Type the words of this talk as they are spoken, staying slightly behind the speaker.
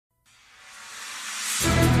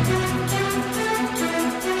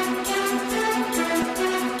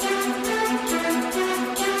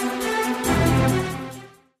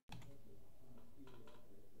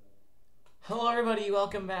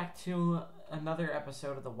welcome back to another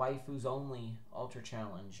episode of the Waifus Only Ultra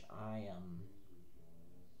Challenge.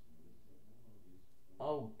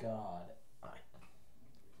 Oh god.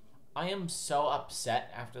 I am so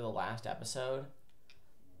upset after the last episode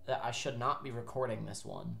that I should not be recording this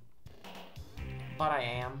one. But I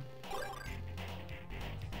am.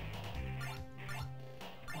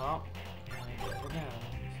 Well, I did it again.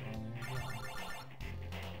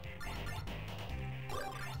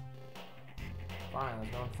 Fine,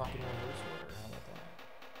 let's go in fucking reverse order. How about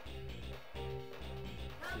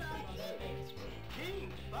that?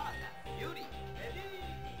 King, Bot, Beauty, ready,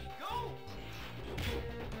 go!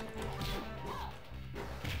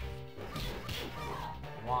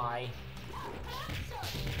 Why?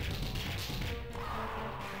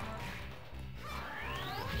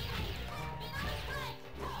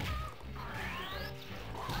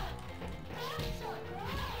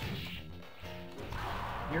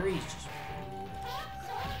 Yuri's just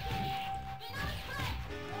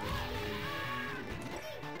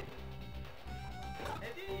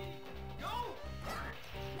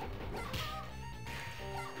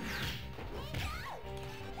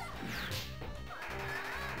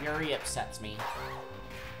Yuri upsets me.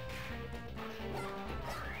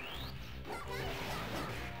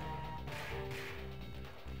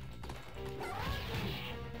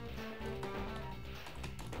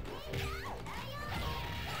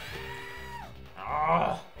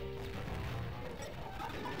 Ugh.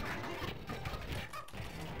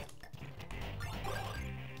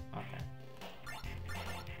 Okay.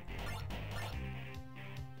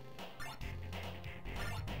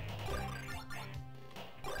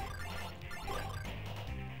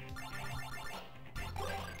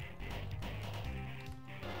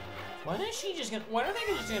 When is she just gonna? When are they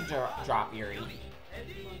just gonna drop Yuri?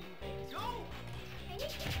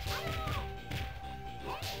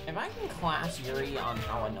 If I can class Yuri on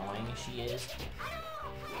how annoying she is,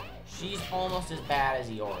 she's almost as bad as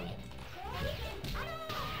Iori.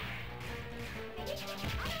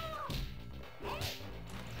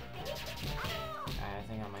 I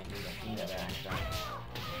think I might need a Hina back then.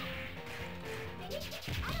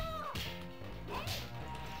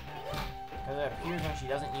 Because it appears when she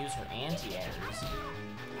doesn't use her anti-airs.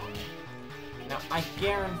 Now, I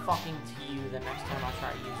guarantee you the next time I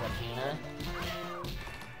try to use Athena.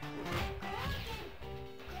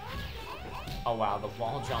 Oh wow, the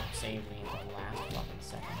wall jump saved me in the last fucking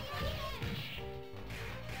second.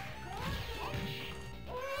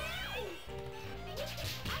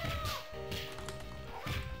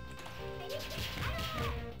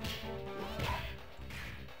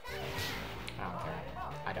 I don't care.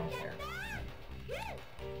 I don't care.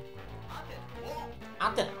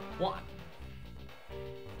 I did what?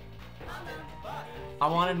 I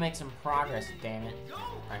wanted to make some progress, damn it.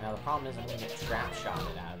 Alright, now the problem is I'm gonna get trap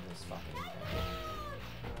shotted out of this fucking thing.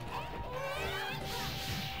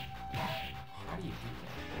 How do you do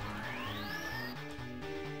that?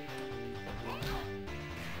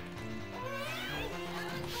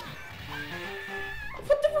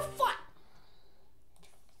 What the fuck?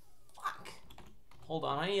 Fuck. Hold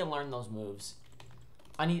on, I need to learn those moves.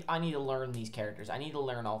 I need to learn these characters. I need to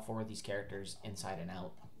learn all four of these characters inside and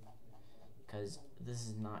out. Because this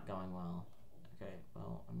is not going well. Okay,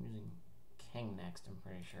 well, I'm using King next, I'm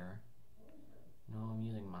pretty sure. No, I'm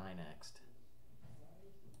using Mai next.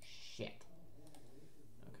 Shit.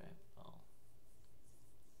 Okay, well.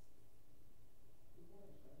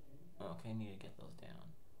 Okay, I need to get those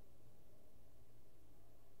down.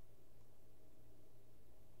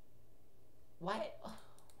 What? Oh my god.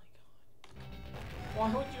 Why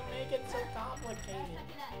would you make it so complicated?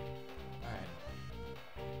 Alright.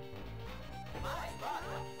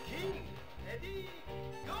 King, ready,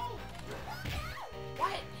 go!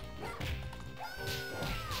 What?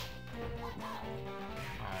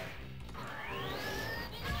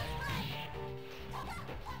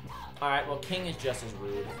 Alright, well, King is just as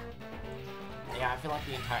rude. Yeah, I feel like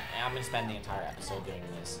I'm gonna spend the entire episode doing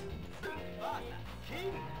this.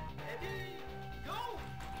 King, ready, go!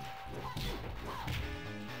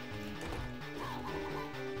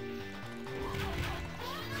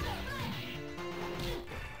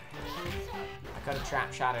 I could have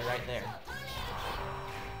trap shot it right there.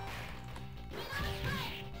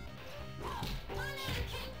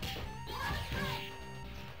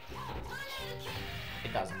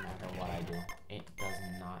 It doesn't matter what I do. It does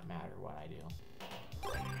not matter what I do.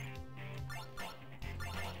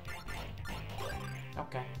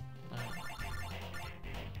 Okay.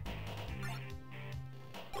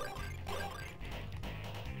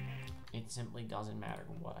 It simply doesn't matter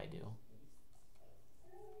what I do.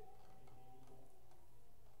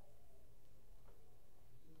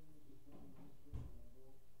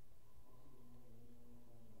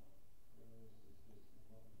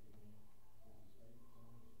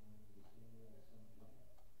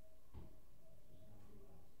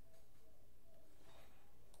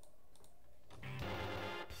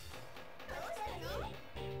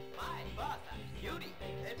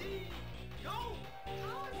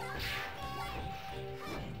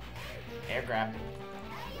 grab.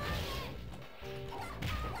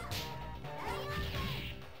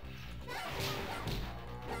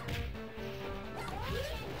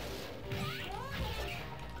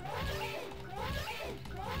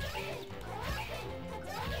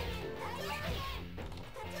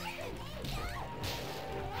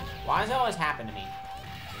 Why does that always happen to me?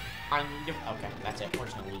 Okay, that's it. We're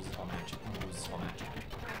just gonna lose this whole match. I'm gonna lose this whole match.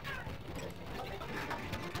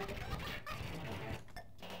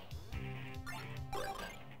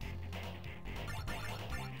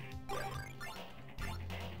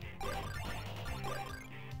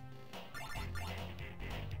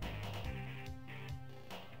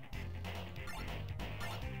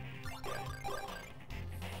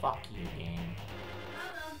 Fuck you, game.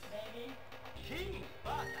 King,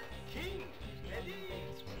 King, ready,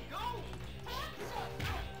 go!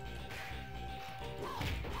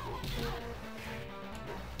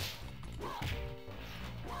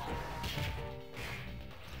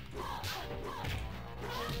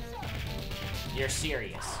 You're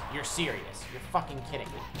serious. You're serious. You're fucking kidding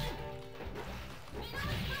me.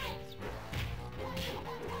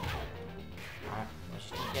 Alright,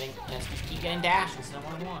 let's just keep getting dash instead of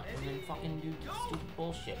what I want. And then fucking do stupid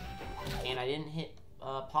bullshit. And I didn't hit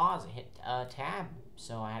pause, I hit tab,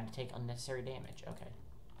 so I had to take unnecessary damage. Okay.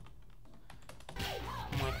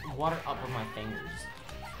 I'm like, water up with my fingers.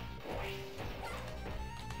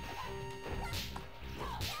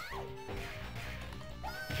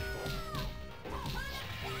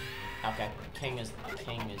 Okay, king is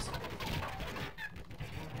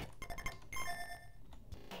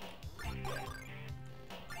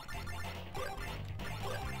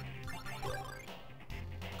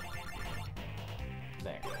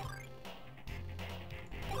there.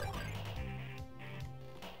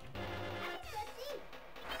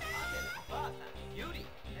 Yuri,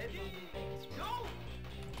 ready, go!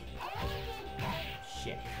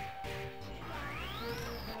 Shit.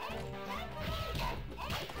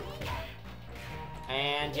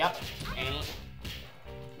 And yep,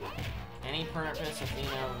 any purpose Athena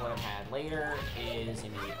would have had later is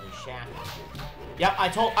immediately shattered. Yep, I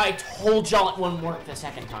told y'all it wouldn't work the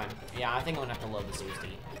second time. Yeah, I think I'm gonna have to load the CSD.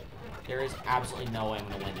 There is absolutely no way I'm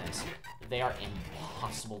gonna win this. They are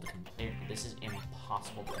impossible to complete. This is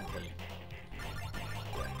impossible to complete.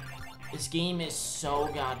 This game is so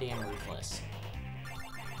goddamn ruthless.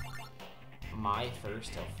 My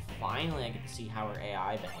first till finally I get to see how her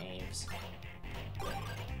AI behaves.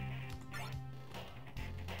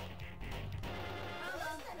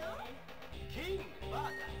 King,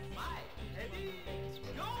 five, ready,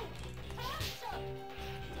 go!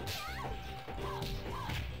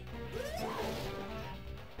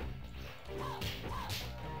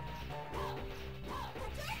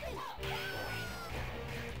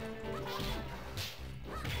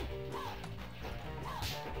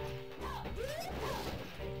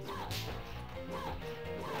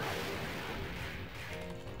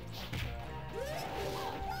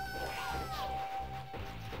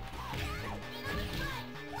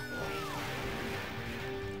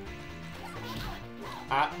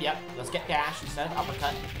 Yep, let's get dash instead of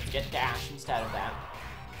uppercut. Let's get dash instead of that.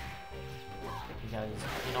 Because,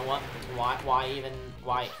 you know what?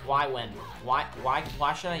 Why win?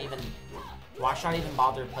 Why should I even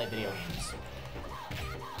bother to play video games?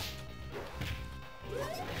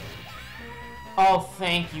 Oh,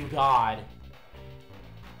 thank you, God.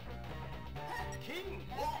 King,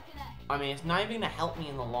 I mean, it's not even gonna help me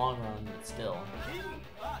in the long run, but still.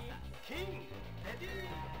 King, ready,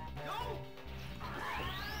 go!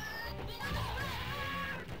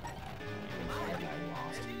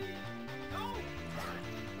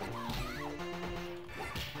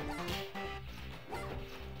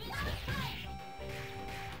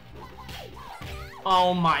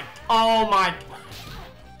 Oh my.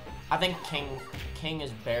 I think King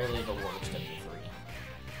is barely the worst of the three.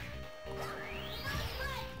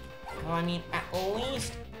 Well, I mean, at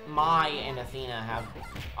least Mai and Athena have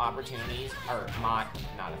opportunities, or not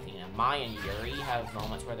Athena, Mai and Yuri have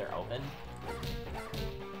moments where they're open.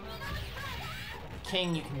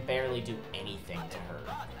 King, you can barely do anything to her.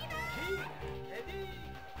 King, ready,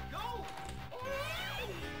 go!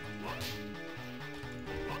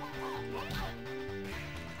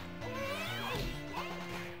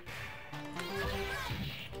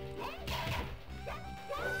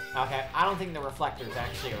 Okay, I don't think the reflector is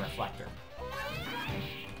actually a reflector.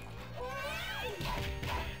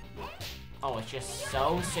 Oh, it's just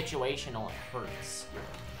so situational it hurts.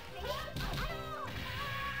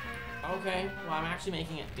 Okay, well I'm actually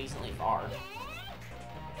making it decently far.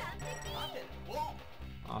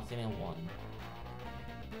 Oh, it's even one.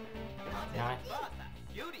 Now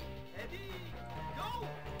Beauty, ready, go!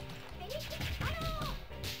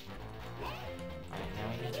 Alright, now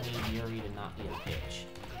we just need Yuri to not be a bitch.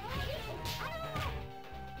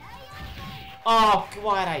 Oh,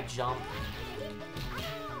 why'd I jump?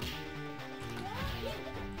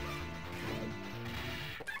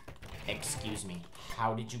 Excuse me,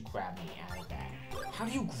 how did you grab me out of that? How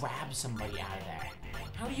do you grab somebody out of that?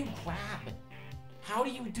 How do you grab? How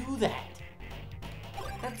do you do that?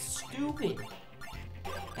 That's stupid.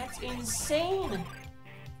 That's insane.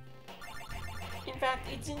 In fact,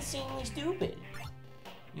 it's insanely stupid.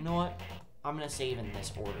 You know what? I'm gonna save in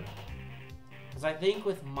this order. Because I think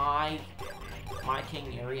with my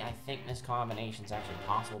King Yuri, I think this combination is actually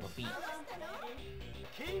possible to beat.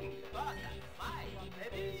 King, five,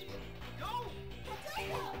 ready, go!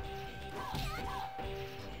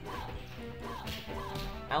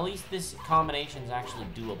 At least this combination is actually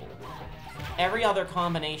doable. Every other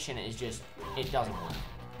combination is just, it doesn't work.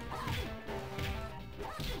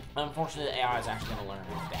 Unfortunately, the AI is actually going to learn and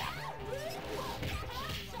adapt.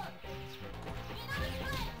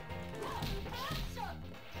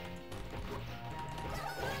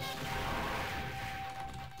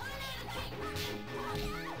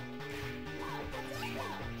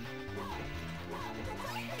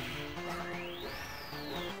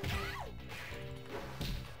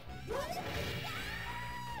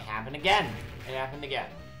 It happened again. It happened again.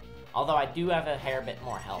 Although I do have a hair bit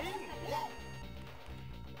more health.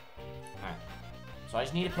 Alright. So I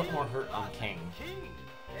just need to put more hurt on King. King,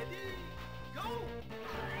 ready, go!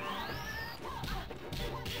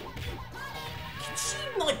 Can she,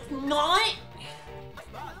 like, not?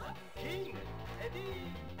 King, ready,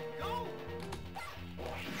 go!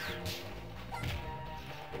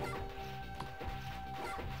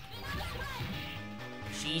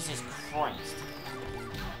 Jesus Christ.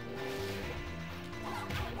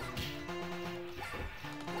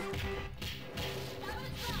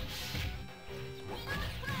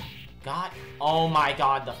 God, oh my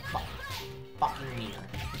God, the fucking meter.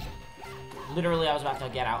 Literally, I was about to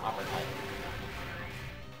get out uppercut.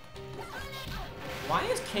 Why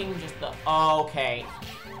is King just the, oh, okay.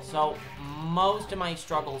 So, most of my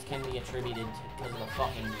struggles can be attributed to because of the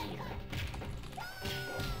fucking meter.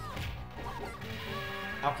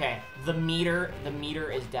 Okay, the meter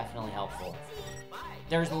is definitely helpful.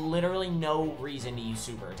 There's literally no reason to use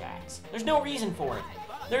super attacks. There's no reason for it.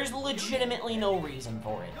 There's legitimately no reason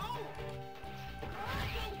for it.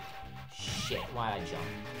 Shit, why'd I jump?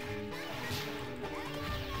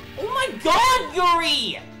 Oh my God,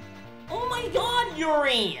 Yuri! Oh my God,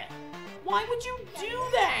 Yuri! Why would you do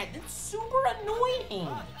that? It's super annoying.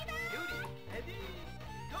 Beauty, ready,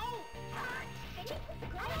 go!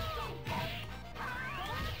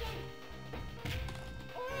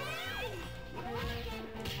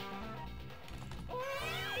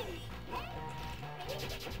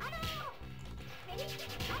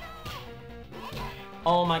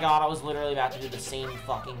 Oh my God, I was literally about to do the same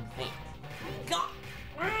fucking thing. God!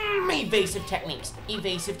 Evasive techniques.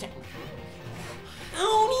 Evasive techniques.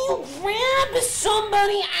 How do you grab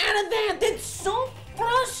somebody out of that? That's so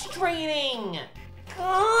frustrating!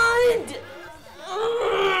 God! Oh!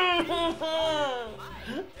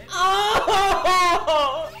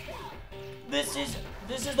 This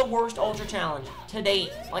is the worst Ultra Challenge to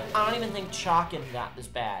date. Like, I don't even think Chalkin got this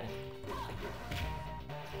bad.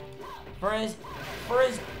 For as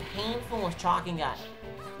painful as Chalkin got,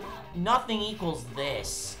 nothing equals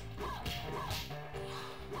this.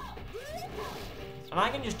 And I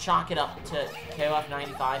can just chalk it up to KOF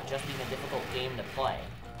 95 just being a difficult game to play.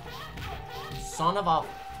 Son of a...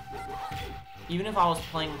 Even if I was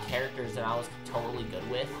playing characters that I was totally good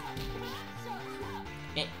with,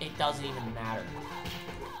 it doesn't even matter.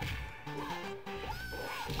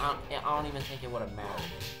 I don't even think it would have mattered.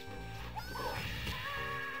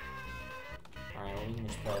 Alright, well, we can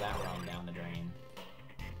just throw that run down the drain.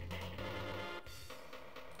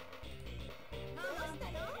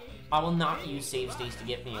 I will not use save states to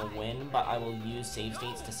get me a win, but I will use save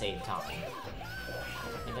states to save time.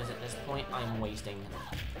 Because at this point, I'm wasting...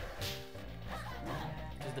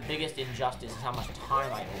 Because the biggest injustice is how much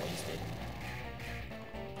time I've wasted.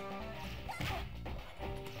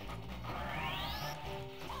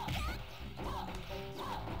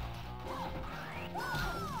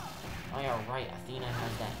 Oh yeah, right, Athena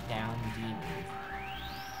has that down D move.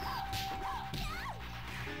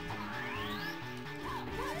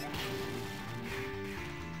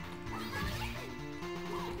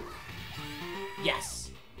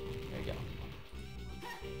 Yes! There you go.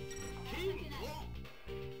 King,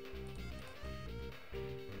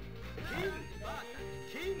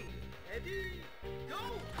 King, ready, go!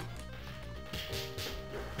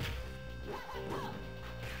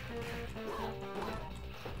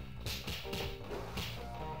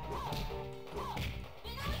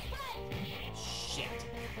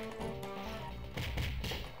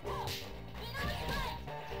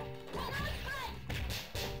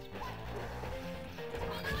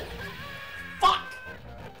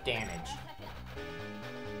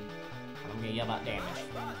 Okay, yeah, about damage.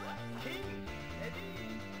 King, ready,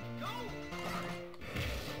 go!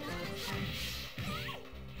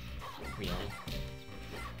 Really?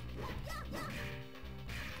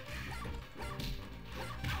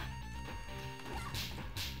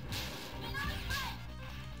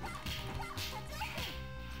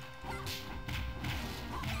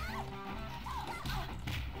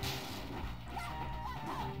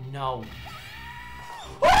 No.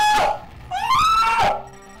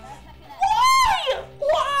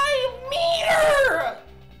 Why? Meter?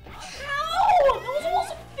 How? That was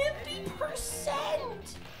almost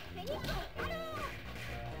 50%.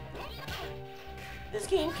 This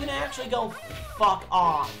game can actually go fuck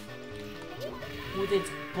off with its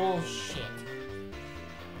bullshit.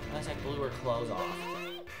 Unless I blew her clothes off.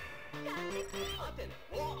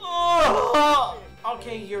 Oh!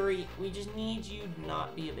 Okay, Yuri, we just need you to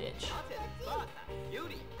not be a bitch.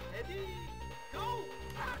 Yuri, ready, go!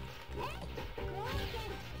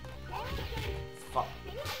 Fuck.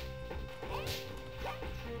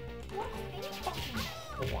 Fucking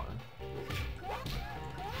whore.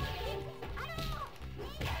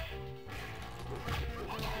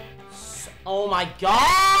 Oh my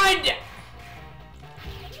god!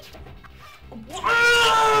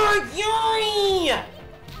 Ah, Yuri!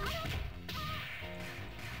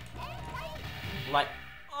 Like,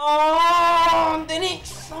 oh, then it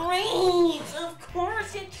trains. Of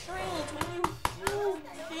course it trains when you do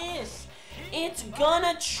this. It's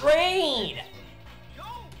gonna trade.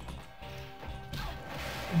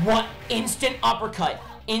 What? Instant uppercut.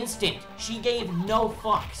 Instant. She gave no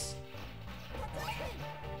fucks.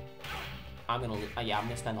 I'm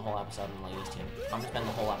gonna spend the whole episode on the ladies team. I'm gonna spend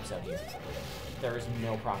the whole episode here. There is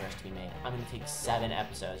no progress to be made. I'm gonna take 7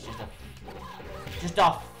 episodes just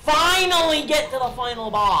to finally get to the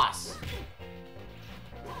final boss.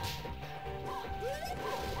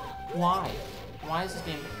 Why? Why is this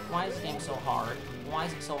game so hard? Why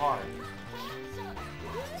is it so hard?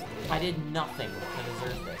 I did nothing to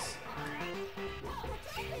deserve this.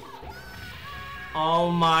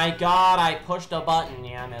 Oh my god, I pushed a button.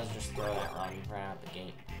 Yeah, I may as well just throw that right out the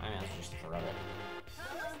gate. I may as well just throw it.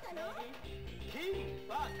 King,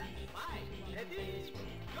 ready,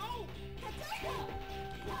 go!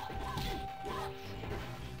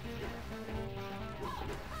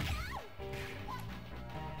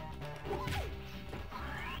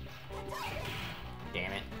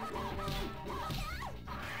 Damn it.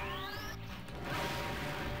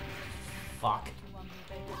 Fuck.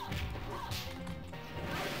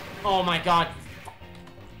 Oh my god.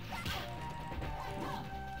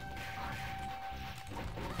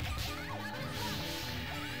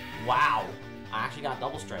 Wow. I actually got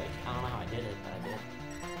double strike. I don't know how I did it, but I did.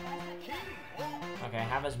 Okay, I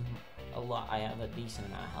have I have a decent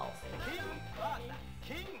amount of health.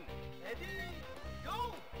 King, ready,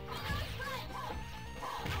 go!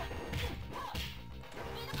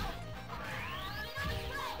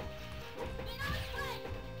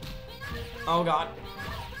 Oh god.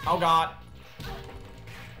 Oh god.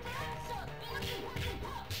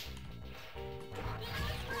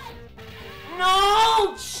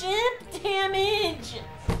 No! Chip damage!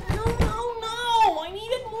 No, no, no! I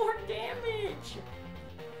needed more damage!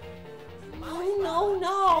 No, no,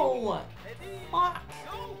 no! Fuck!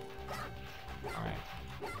 Alright.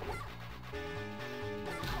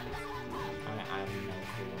 I have no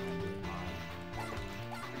clue what I'm doing mine.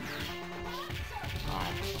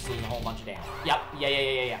 Alright, let's see a whole bunch of damage. Yep,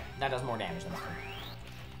 yeah. That does more damage than that.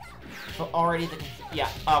 So already yeah,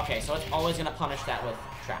 okay, so it's always gonna punish that with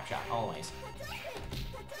Trap Shot, always.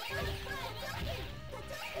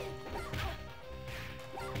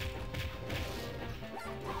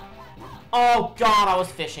 Oh god, I was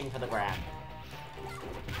fishing for the grab.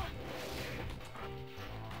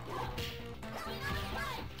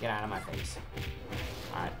 Get out of my face.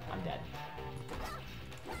 Alright, I'm dead.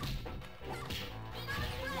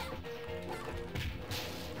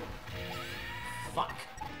 Fuck.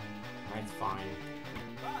 Alright, it's fine.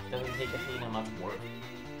 Doesn't take Athena much work.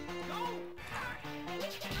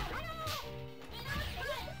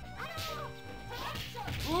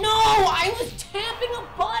 No! I was tapping a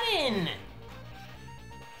button!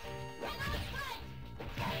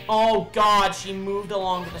 Oh god, she moved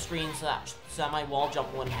along with the screen so that my wall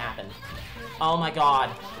jump wouldn't happen. Oh my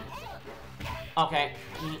god. Okay.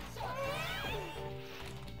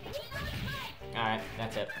 Alright,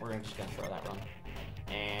 that's it. We're just gonna throw that run.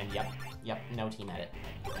 And yep, no team edit.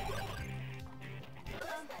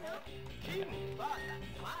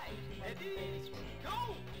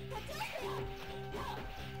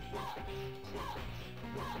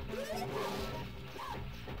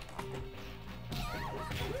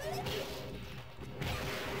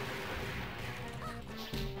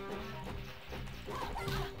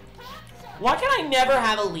 Why can I never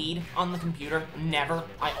have a lead on the computer? Never.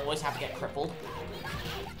 I always have to get crippled.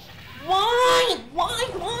 Why? Why?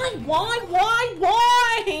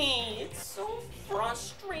 It's so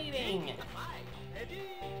frustrating.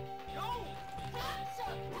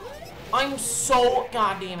 I'm so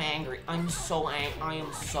goddamn angry. I am so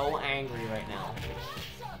angry right now.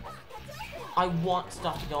 I want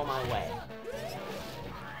stuff to go my way.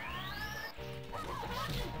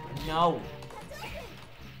 No.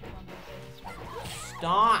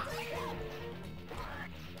 Stop.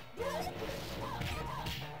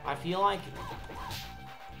 I feel like...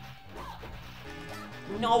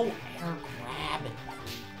 No air grab.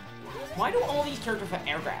 Why do all these characters have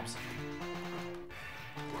air grabs?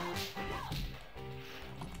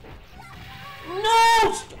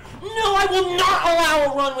 No! No, I will not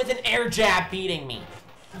allow a run with an air jab beating me.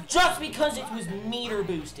 Just because it was meter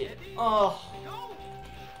boosted. Ugh.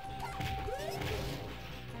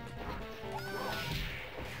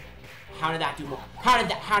 How did that do more? How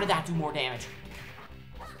did that do more damage?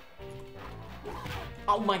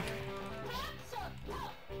 Oh my...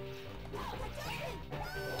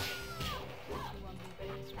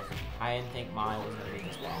 I didn't think mine was gonna be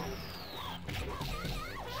this bad.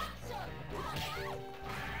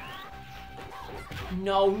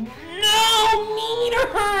 No, meter!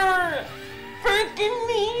 Freaking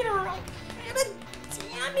meter! I had a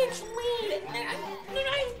damage lead, and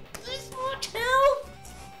I this much health.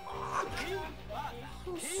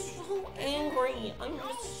 I'm so angry. I'm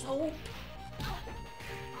so...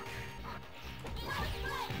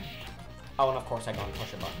 Oh, and of course I go and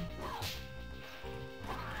push a button.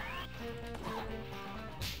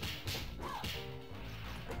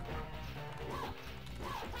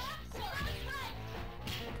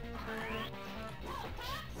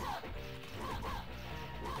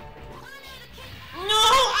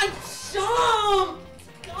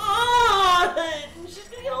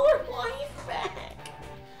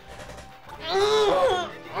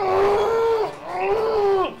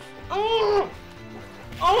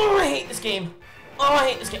 Game. Oh, I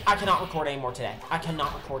hate this game. I cannot record any more today. I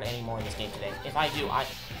cannot record any more of this game today. If I do,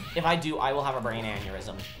 I will have a brain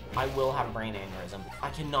aneurysm. I will have a brain aneurysm.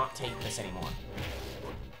 I cannot take this anymore.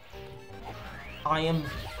 I am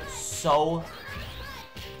so...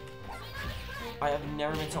 I have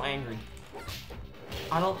never been so angry.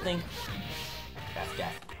 I don't think... That's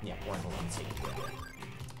death. Yeah, we're in the 1C.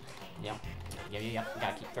 Yep. Yep.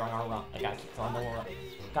 Gotta keep throwing our run. I gotta keep throwing the run.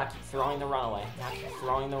 Gotta keep throwing the runaway. Gotta keep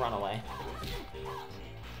throwing the runaway.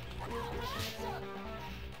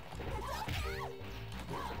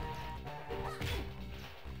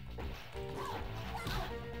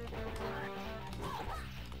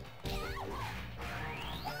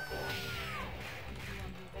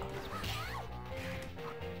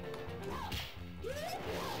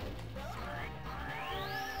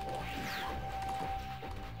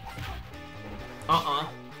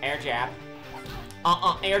 Air jab.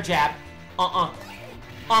 Air jab.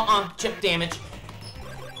 Chip damage.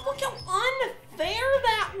 Look how unfair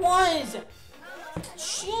that was!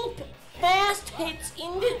 Cheap, fast hits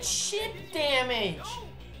into chip damage.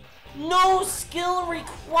 No skill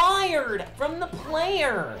required from the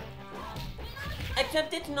player.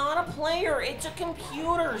 Except it's not a player, it's a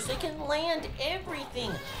computer, so they can land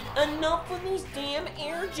everything. Enough of these damn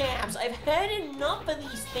air jabs. I've had enough of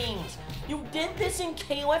these things. You did this in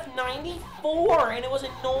KOF 94, and it was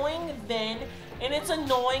annoying then, and it's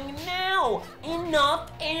annoying now.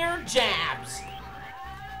 Enough air jabs.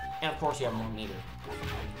 And of course you have more meter.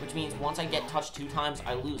 Which means once I get touched 2 times,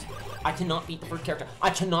 I lose. I cannot beat the first character. I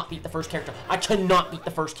cannot beat the first character. I cannot beat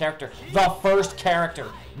the first character. The first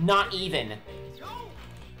character. Not even.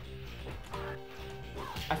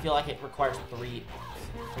 I feel like it requires three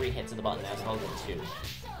hits of the button as opposed to 2.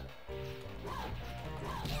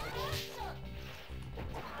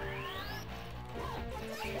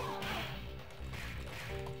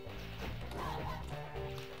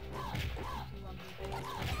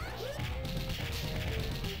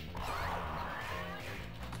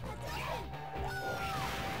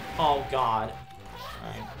 Oh God.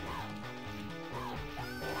 Alright.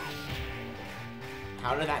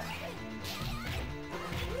 How did that...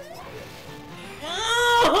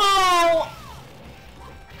 No!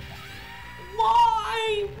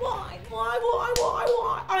 Why?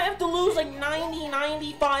 I have to lose like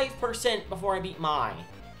 95% before I beat mine.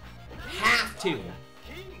 Have to.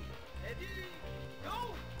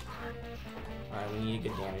 Alright, we need a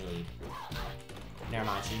good damage lead. Never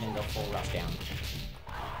mind, she's gonna go full rush down.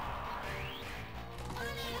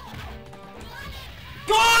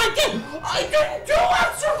 God! I didn't do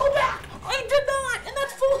that! Circle back! I did not! And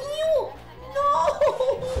that's full heal! No!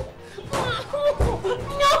 No!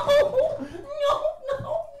 No!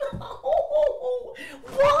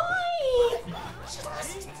 Why?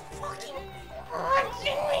 Just fucking... I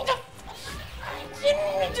didn't mean to...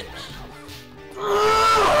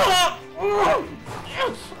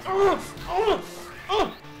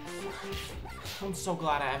 I'm so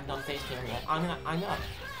glad I haven't done face cam yet.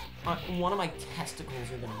 One of my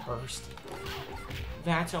testicles are gonna burst.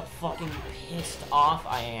 That's how fucking pissed off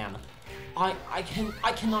I am. I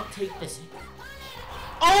cannot take this.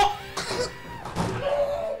 Oh!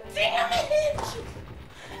 Damage!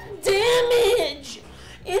 Damage!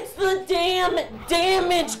 It's the damn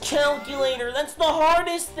damage calculator. That's the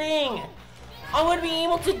hardest thing. I would be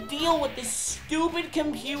able to deal with this stupid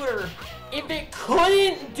computer if it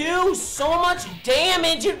couldn't do so much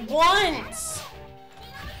damage at once.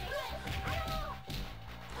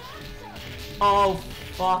 Oh,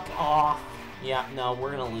 fuck off. Yeah, no,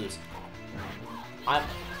 we're gonna lose.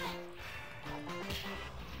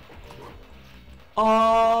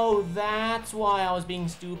 Oh, that's why I was being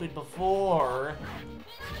stupid before.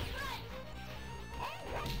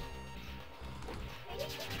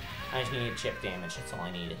 I just needed chip damage, that's all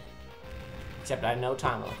I needed. Except I have no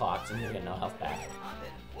time on the clock, so I'm gonna get no health back.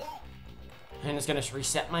 And it's gonna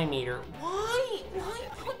reset my meter. Why? Why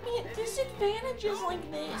put me at disadvantages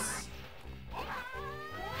like this?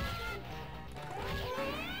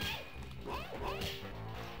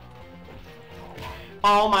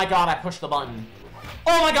 Oh my god, I pushed the button.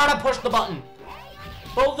 Oh my god, I pushed the button.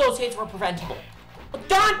 Both those hits were preventable.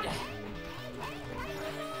 God!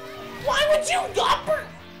 Why would you upper?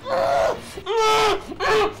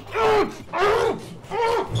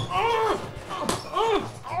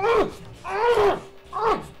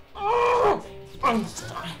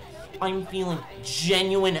 I'm feeling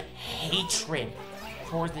genuine hatred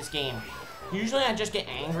towards this game. Usually I just get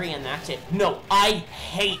angry and that's it. No, I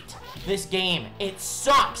hate this game. It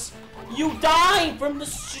sucks. You die from the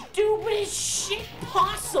stupidest shit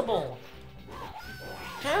possible.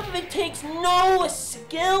 Half of it takes no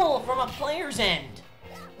skill from a player's end.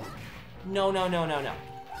 No.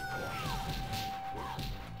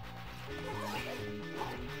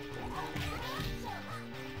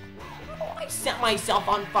 I set myself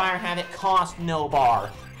on fire and have it cost no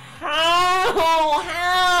bar. How?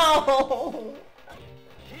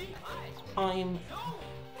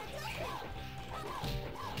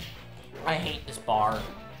 I hate this bar.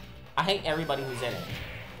 I hate everybody who's in it.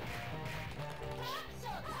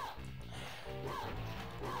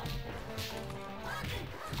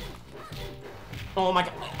 Oh my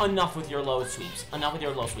god, enough with your low sweeps. Enough with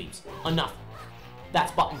your low sweeps. Enough.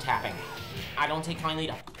 That's button tapping. I don't take kindly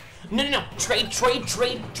to... No. Trade.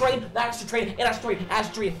 That has to trade. It has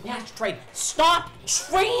to trade. Stop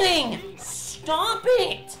trading! Stop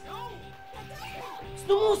it! It's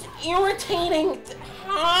the most irritating...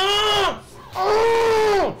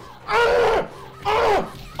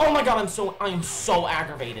 Oh my god, I'm so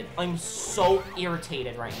aggravated. I'm so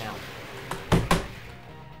irritated right now.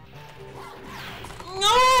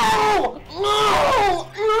 No!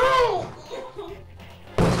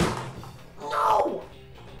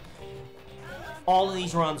 All of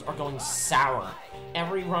these runs are going sour.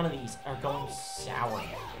 Every run of these are going sour.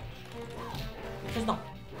 Because the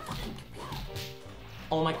fucking...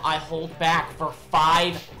 Oh my... I hold back for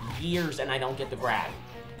 5 years and I don't get the grab.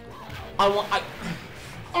 I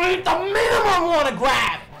at the minimum want to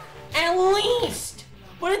grab! At least!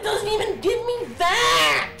 But it doesn't even give me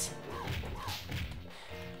that!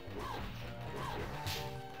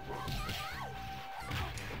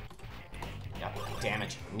 Yep,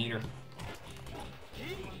 damage. Meter.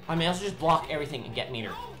 I may also just block everything and get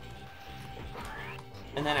meter.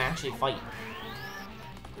 And then actually fight.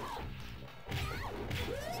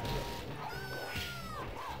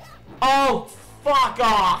 Oh, fuck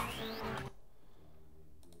off!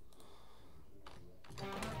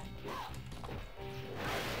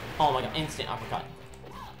 Oh my god, instant uppercut.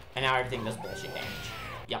 And now everything does bullshit damage.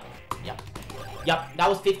 Yep. That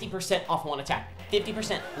was 50% off one attack.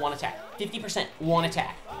 50% one attack. 50% one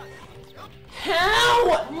attack.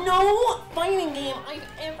 How? No fighting game I've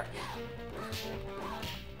ever...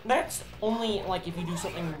 That's only, like, if you do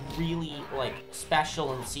something really, like,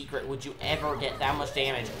 special and secret would you ever get that much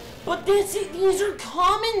damage. But these are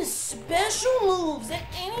common special moves that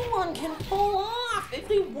anyone can pull off if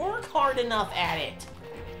they work hard enough at it.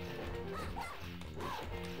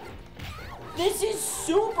 This is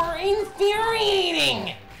super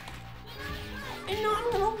infuriating! And now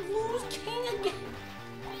I'm gonna lose King again.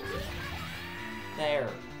 There.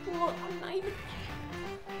 Look, I'm not even...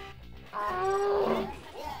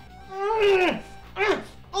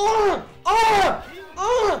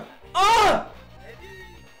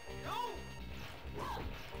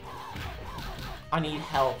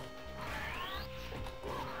 help.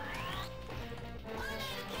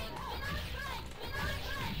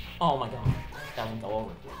 Oh my god. That didn't go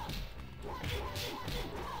over.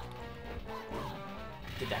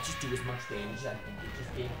 Did that just do as much damage as I think it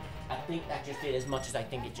just did? I think that just did as much as I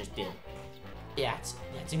think it just did. Yeah,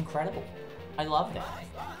 it's incredible. I love that.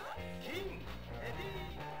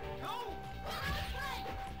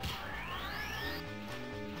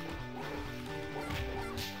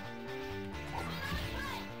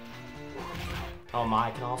 Oh my,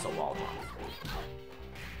 I can also wall jump.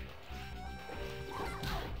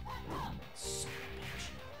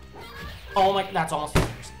 Oh my, that's almost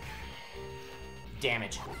 50%.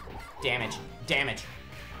 Damage. Damage. Damage.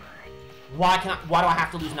 Why do I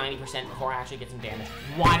have to lose 90% before I actually get some damage?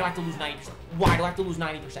 Why do I have to lose 90%? Why do I have to lose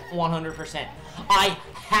 90%? 100%. I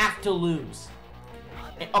have to lose.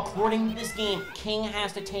 According to this game, King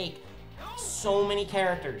has to take so many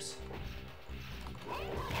characters.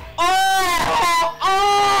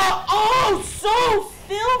 Oh, so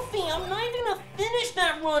filthy. I'm not even gonna finish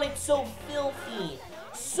that run. It's so filthy.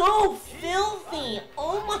 So filthy.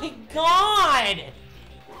 Oh my god.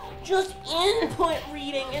 Just input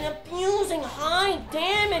reading and abusing high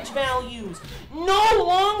damage values. No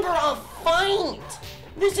longer a fight.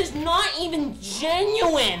 This is not even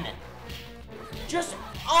genuine. Just,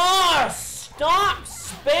 stop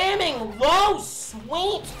spamming low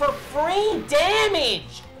sweeps for free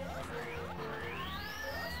damage.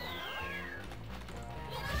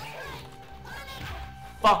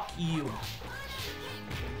 Fuck you.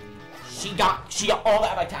 She got all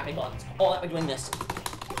that by tapping buttons. All that by doing this.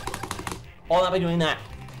 All that by doing that.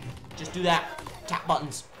 Just do that. Tap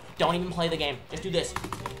buttons. Don't even play the game. Just do this.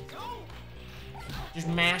 Just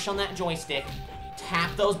mash on that joystick.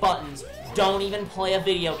 Tap those buttons. Don't even play a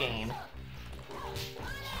video game.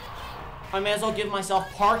 I may as well give myself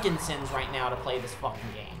Parkinson's right now to play this fucking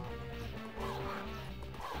game.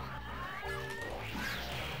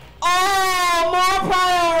 Oh, more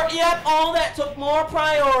priority. Yep, all that took more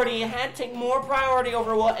priority. It had to take more priority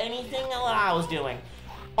over anything that I was doing.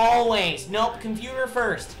 Always. Nope, computer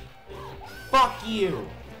first. Fuck you.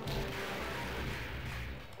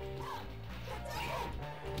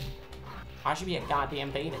 I should be a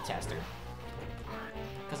goddamn beta tester.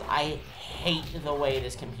 Because I hate the way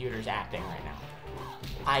this computer's acting right now.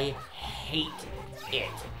 I hate it.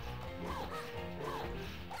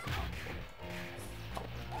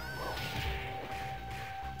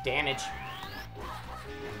 Damage.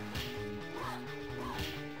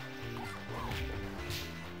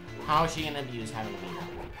 How is she gonna abuse having a meter?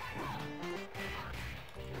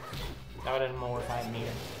 That would have been more if I had a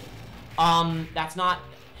meter. That's not...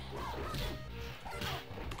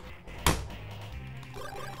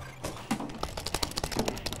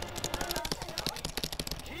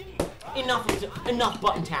 Enough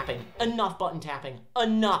button tapping. Enough button tapping.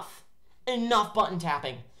 Enough button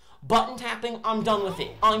tapping. Button tapping, I'm done with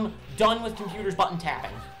it. I'm done with computers button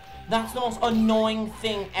tapping. That's the most annoying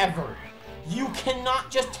thing ever. You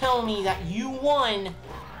cannot just tell me that you won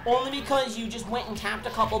only because you just went and tapped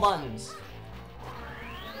a couple buttons.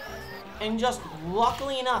 And just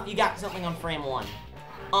luckily enough, you got something on frame 1.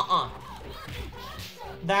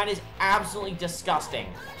 That is absolutely disgusting.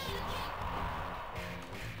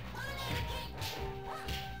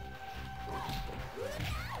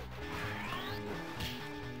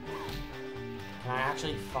 Can I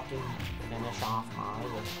actually fucking finish off Mai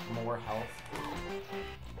with more health?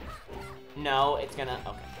 No, it's gonna...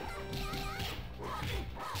 Okay.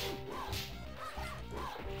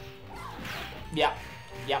 Yep.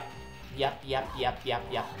 Okay.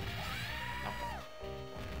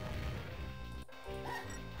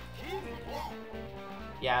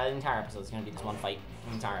 Yeah, the entire episode is gonna be this one fight.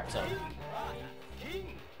 The entire episode.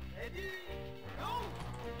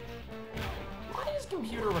 Why does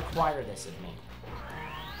computer require this of me?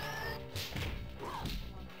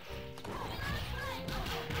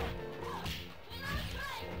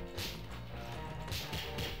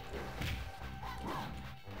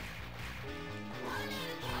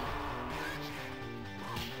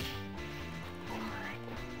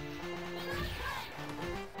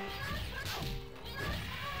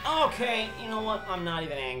 Okay, you know what? I'm not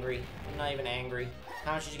even angry.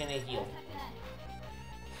 How much is she gonna heal?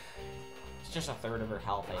 It's just a third of her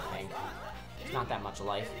health, I think. It's not that much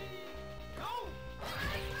life.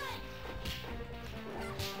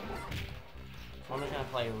 So I'm just gonna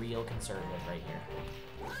play real conservative right here.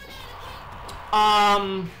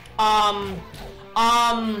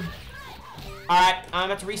 Alright, I'm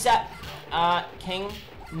about to reset. King,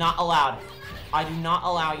 not allowed. I do not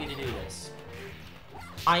allow you to do this.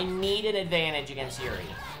 I need an advantage against Yuri.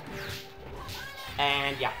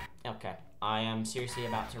 And yeah, okay. I am seriously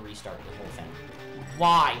about to restart the whole thing.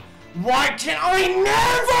 Why? Why can I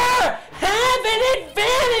never have an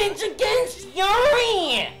advantage against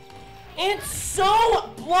Yuri? It's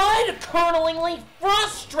so blood-curdlingly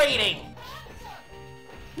frustrating.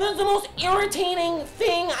 That's the most irritating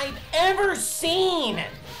thing I've ever seen.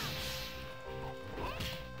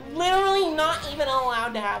 Literally not even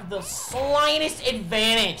allowed to have the slightest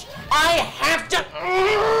advantage. I have to...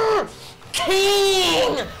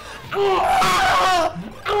 King!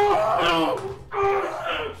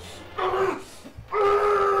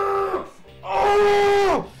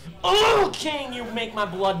 Oh, King, you make my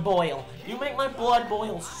blood boil. You make my blood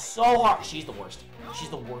boil so hard. She's the worst. She's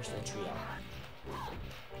the worst of the trio.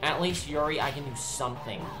 At least Yuri, I can do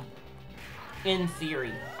something. In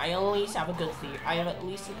theory. I at least have a good theory. I have at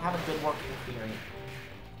least have a good working theory.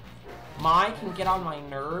 Mai can get on my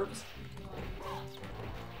nerves.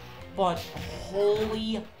 But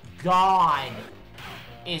holy God,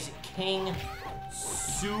 is King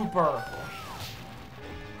super.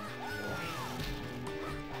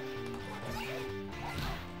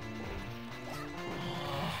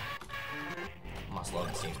 Must load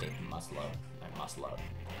the save state. Must load. I must load.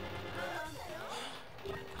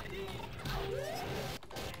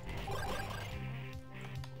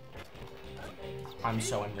 I'm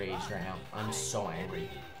so enraged right now. I'm so angry.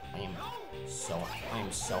 I am so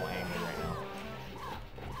angry right now.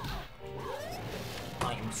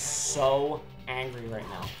 I am so angry right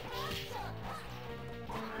now.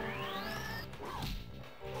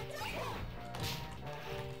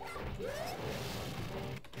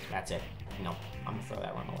 That's it. No, I'm gonna throw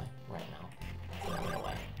that one away right now. Throw it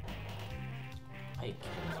away. I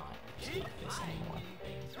cannot take this anymore.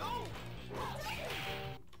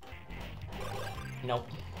 Nope.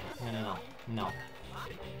 No.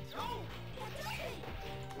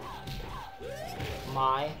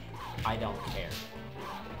 I don't care.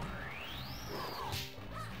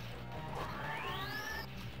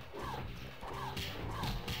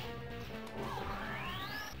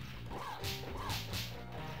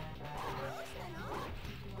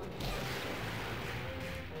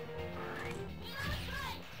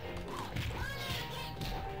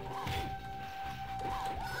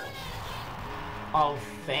 Oh,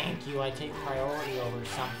 thank you. I take priority over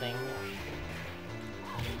something.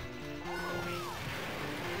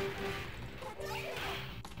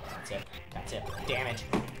 That's it. Damage.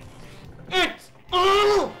 It's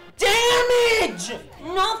all damage!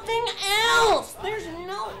 Nothing else! There's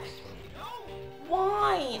no...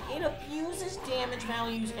 Why? It abuses damage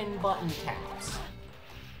values and button taps.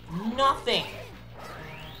 Nothing.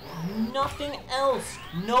 Nothing else.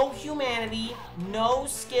 No humanity. No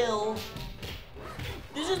skill.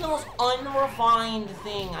 This is the most unrefined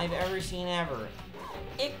thing I've ever seen ever.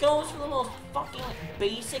 It goes for the most fucking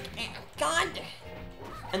basic... God!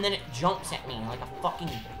 And then it jumps at me like a fucking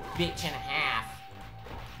bitch and a half.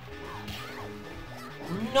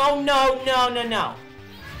 No. No,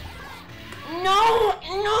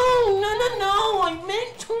 I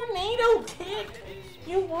meant tornado kick.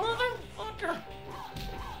 You motherfucker.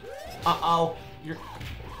 Uh-oh.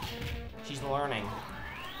 She's learning.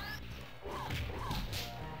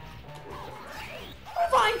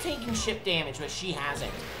 I'm taking ship damage, but she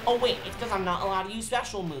hasn't. Oh wait, it's because I'm not allowed to use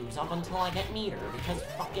special moves up until I get meter, because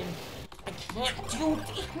fucking... I can't do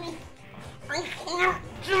damage. I can't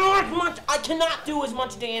do as much. I cannot do as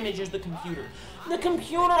much damage as the computer. The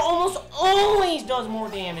computer almost always does more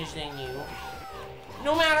damage than you.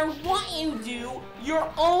 No matter what you do, you're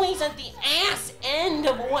always at the ass end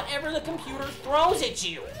of whatever the computer throws at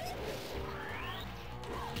you.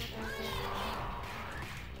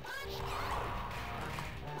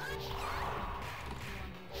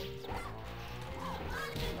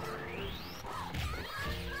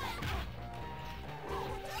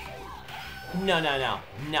 No. No.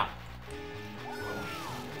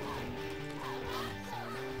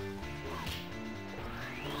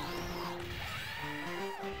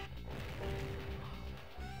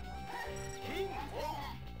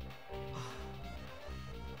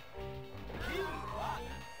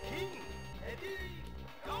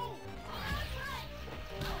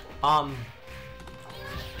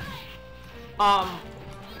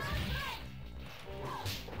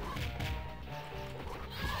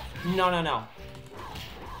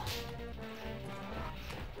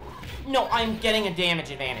 No, I'm getting a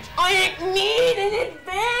damage advantage. I need an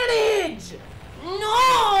advantage!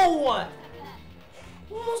 No!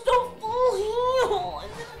 Almost a full heal!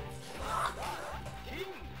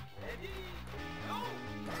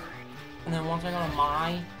 And then once I go to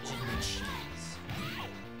Mai, it should be cheese.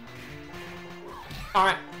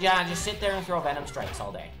 Alright, yeah, just sit there and throw Venom Strikes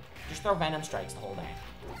all day. Just throw Venom Strikes the whole day.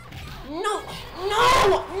 No!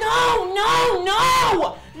 No! No! No!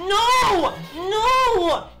 No! No!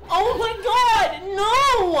 No! Oh my god!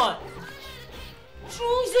 No!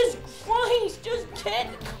 Jesus Christ! Just get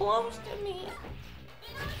close to me.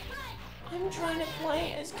 I'm trying to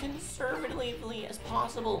play as conservatively as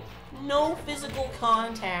possible. No physical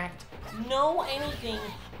contact. No anything.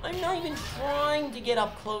 I'm not even trying to get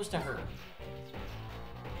up close to her.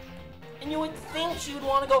 And you would think she would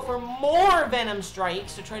want to go for more Venom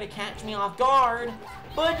Strikes to try to catch me off guard.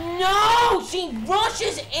 But no! She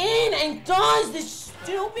rushes in and does this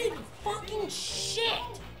stupid fucking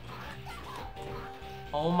shit.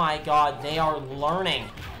 Oh my god, they are learning.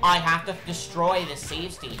 I have to destroy this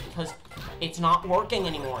save state because it's not working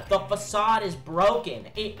anymore. The facade is broken.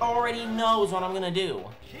 It already knows what I'm gonna do.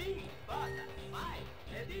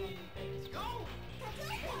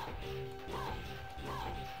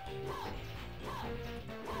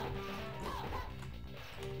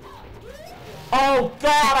 Oh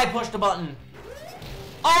god, I pushed a button.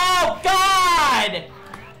 Oh god!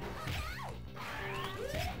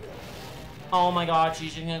 Oh my god,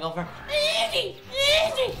 she's just gonna go for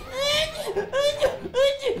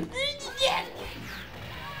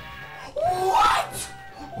What?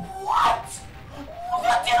 What? I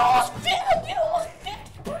did almost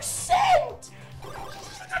 50%!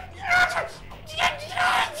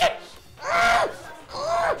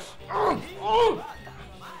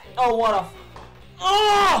 Oh, what a...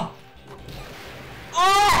 Oh!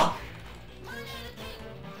 Oh!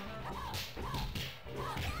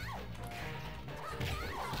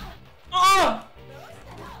 Oh!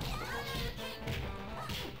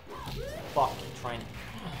 Fuck, trying to...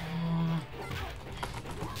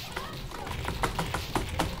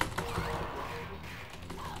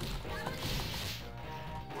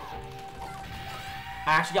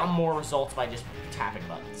 I actually got more results by just tapping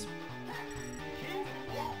buttons.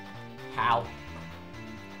 How?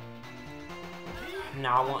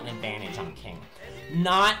 Now I want an advantage on King.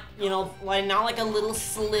 Not, you know, like, not like a little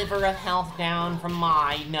sliver of health down from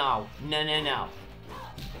my... No. No, no, no.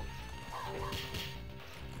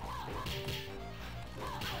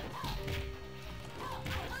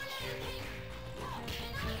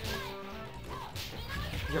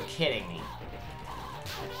 You're kidding me.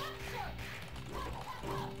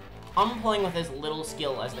 I'm playing with as little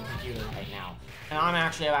skill as the computer right now, and I'm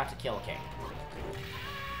actually about to kill King.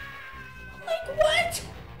 Like, what?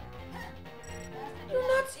 You're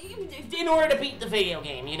not... In order to beat the video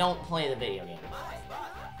game, you don't play the video game.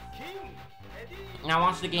 Now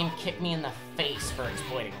watch the game kick me in the face for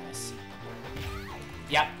exploiting this.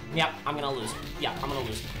 Yep, I'm gonna lose. Yep, I'm gonna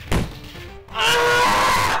lose.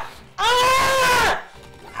 Ah! Ah!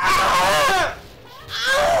 Ah!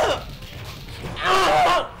 Ah!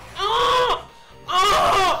 Ah!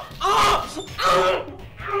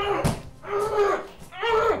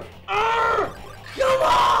 Come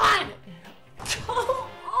on! Come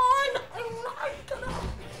on! I'm not gonna...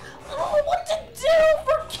 Oh, what to do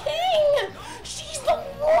for King! She's the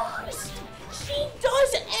worst! She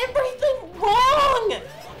does everything wrong!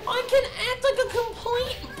 I can act like a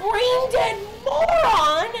complete brain-dead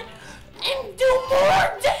moron and do more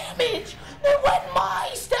damage than when Mai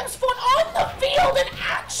steps foot on the field and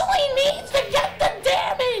actually needs to get the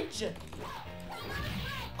damage!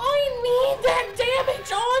 I need that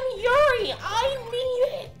damage on Yuri! I need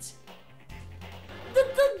it! The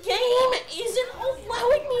game isn't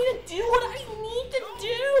allowing me to do what I need to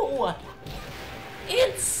do!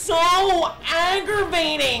 It's so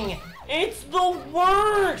aggravating! It's the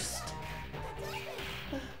worst!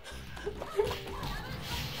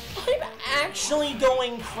 I'm actually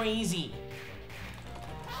going crazy.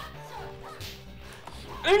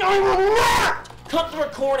 And I will not cut the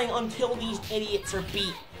recording until these idiots are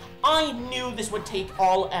beat. I knew this would take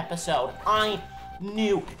all episode. I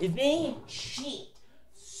knew. They cheat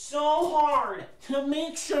so hard to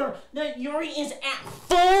make sure that Yuri is at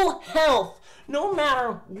full health no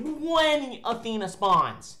matter when Athena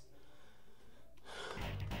spawns.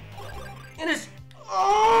 It is...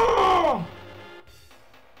 Oh!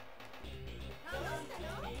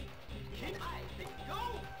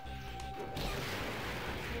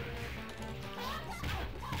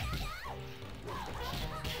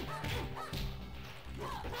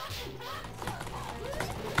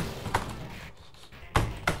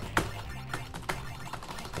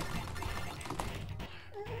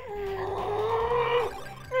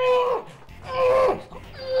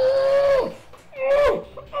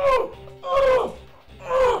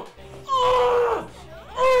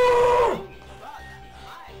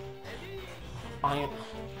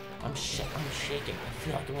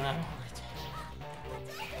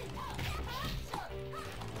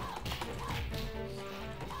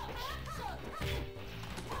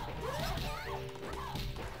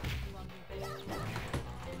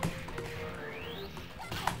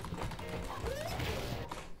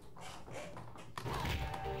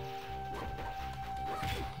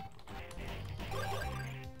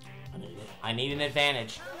 I need an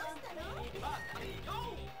advantage.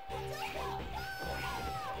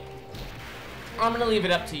 I'm gonna leave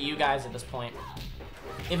it up to you guys at this point.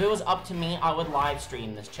 If it was up to me, I would live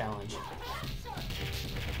stream this challenge.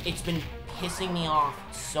 It's been pissing me off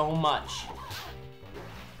so much.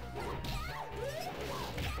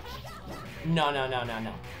 No. There.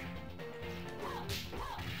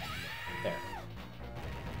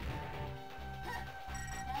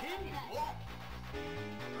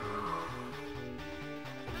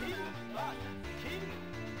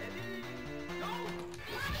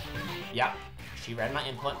 Yep, she read my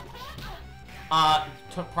input.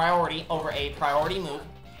 Took priority over a priority move.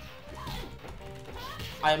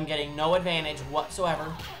 I am getting no advantage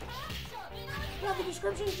whatsoever. Yeah, the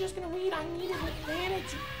description is just gonna read, I need an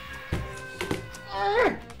advantage.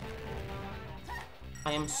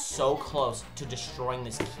 I am so close to destroying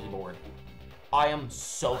this keyboard. I am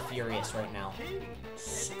so furious right now.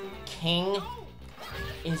 King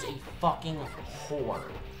is a fucking whore.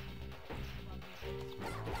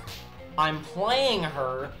 I'm playing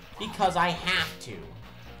her because I have to.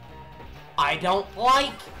 I don't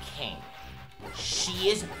like King. She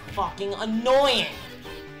is fucking annoying.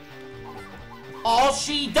 All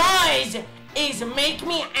she does is make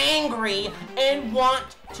me angry and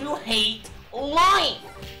want to hate life.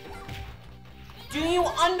 Do you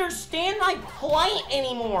understand my plight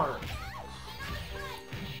anymore?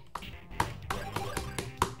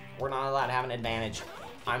 We're not allowed to have an advantage.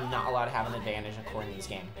 I'm not allowed to have an advantage according to this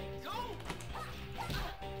game.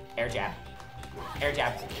 Air jab. Air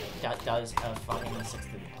jab does a fucking 6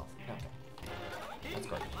 to the health. Okay. That's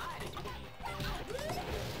great.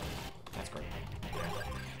 That's great.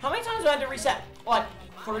 How many times do I have to reset? Like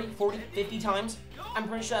 30, 40, 50 times? I'm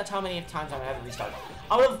pretty sure that's how many times I've had to restart.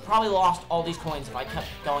 I would have probably lost all these coins if I kept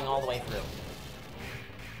going all the way through.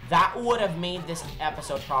 That would have made this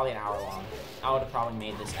episode probably an hour long. I would have probably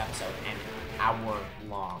made this episode an hour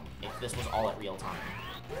long if this was all at real time.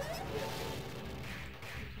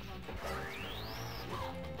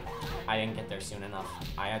 I didn't get there soon enough.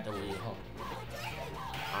 I had to leave home.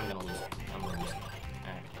 I'm gonna lose it. I'm gonna lose it.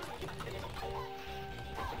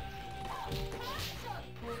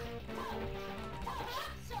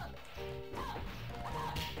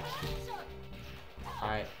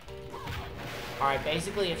 Alright. Alright,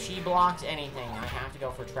 basically if she blocks anything, I have to go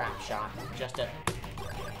for trap shot. Just to...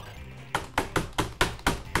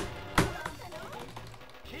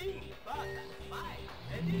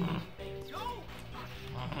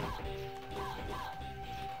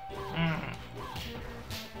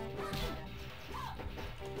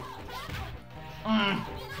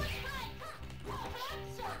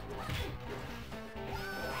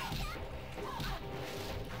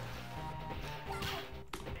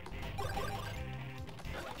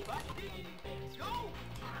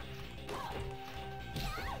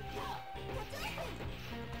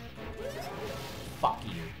 Fuck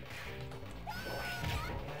you.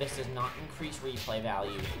 This does not increase replay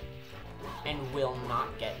value and will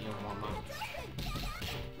not get you more money.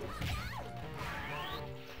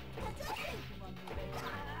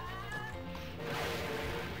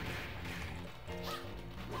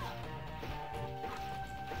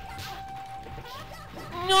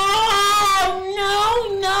 No!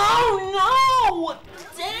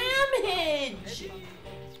 Damage!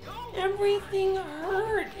 Everything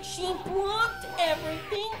hurt. She blocked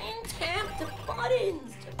everything and tapped the buttons.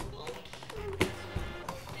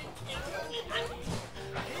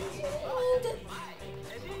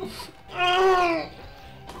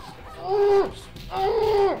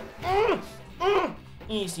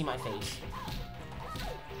 You see my face.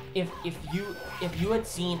 If you had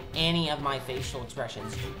seen any of my facial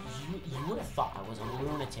expressions, you would have thought I was a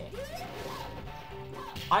lunatic.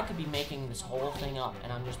 I could be making this whole thing up,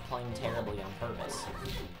 and I'm just playing terribly on purpose.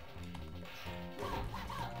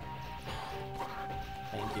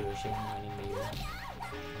 Thank you for shaking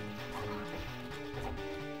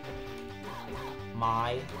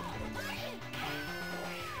my knee.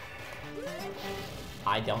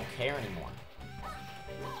 I don't care anymore.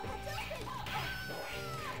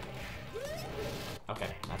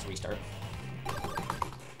 Okay, let's restart.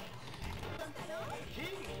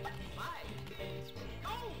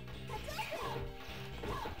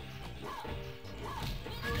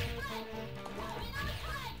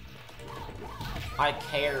 I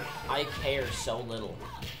care so little.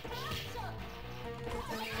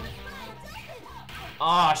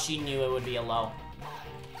 Ah, she knew it would be a low.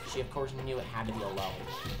 She of course knew it had to be a low.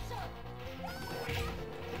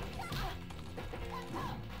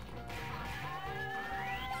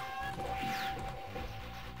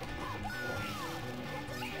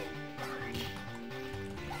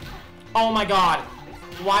 Oh my god!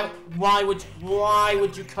 Why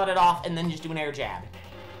would you cut it off and then just do an air jab?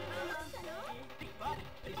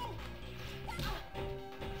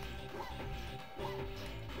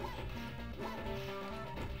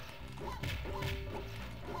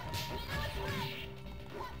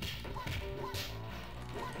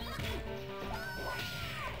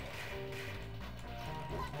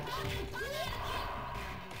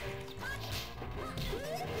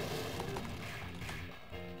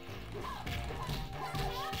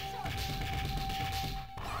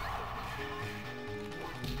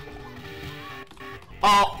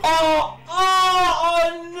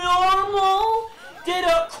 Normal? Did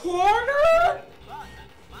a corner?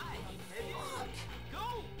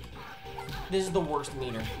 This is the worst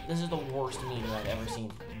meter. This is the worst meter I've ever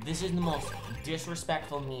seen. This is the most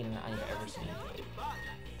disrespectful meter I've ever seen.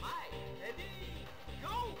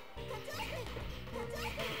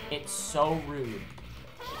 It's so rude.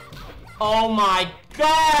 Oh my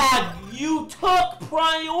god! You took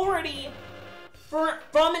priority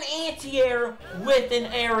from an anti-air with an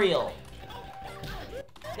aerial.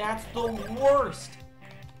 That's the worst.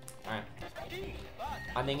 Alright.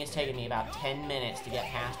 I think it's taken me about 10 minutes to get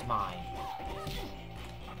past mine.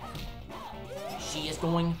 She is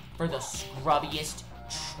going for the scrubbiest,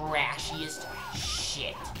 trashiest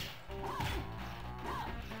shit.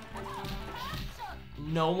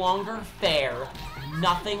 No longer fair.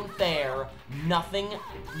 Nothing fair. Nothing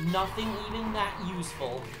even that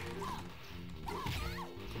useful.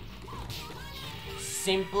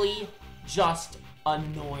 Simply just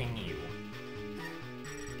annoying you.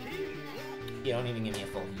 You don't even give me a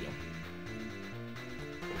full heal.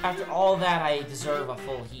 After all that, I deserve a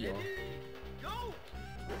full heal.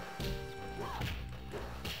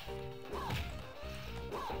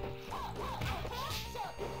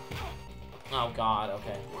 Oh god,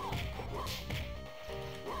 okay.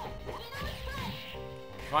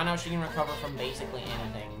 So I know she can recover from basically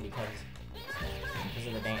anything because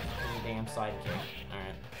of the damn sidekick.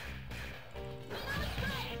 Alright.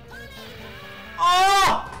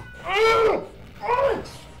 Oh!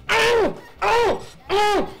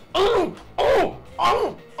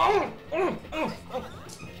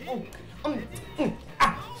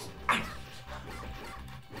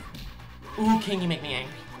 Ooh, can you make me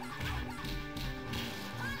angry?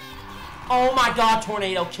 Oh my god,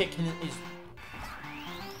 tornado kick is...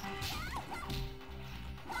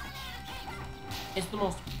 It's the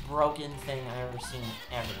most broken thing I've ever seen,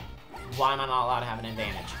 ever. Why am I not allowed to have an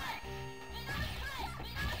advantage?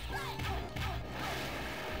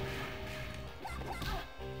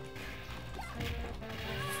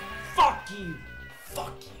 Fuck you!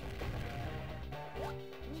 Fuck you!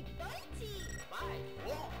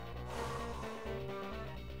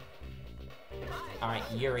 Alright,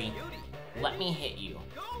 Yuri. Let me hit you.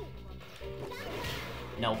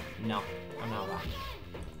 Nope, no. I'm not allowed.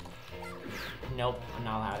 Nope, I'm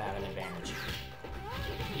not allowed to have an advantage.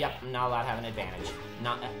 Yep, I'm not allowed to have an advantage.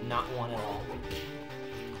 Not one at all.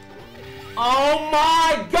 Oh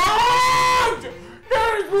my god!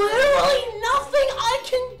 There's literally nothing I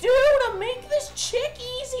can do to make this chick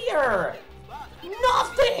easier!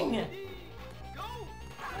 Nothing!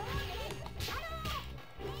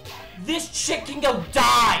 This chick can go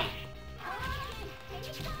die!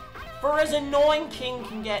 For as annoying King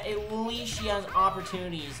can get, at least she has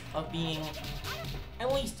opportunities of being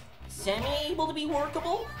at least semi-able to be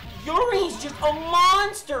workable. Yuri's just a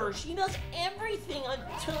monster! She does everything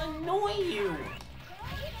to annoy you!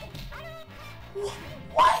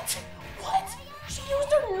 What? What? She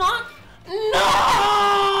used her not...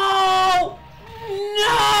 No! No!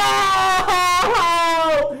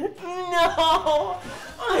 No!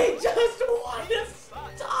 I just want to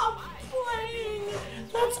stop playing!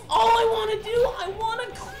 That's all I want to do! I want to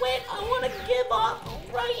quit! I want to give up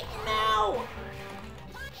right now!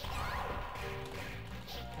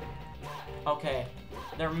 Okay,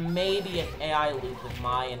 there may be an AI loop with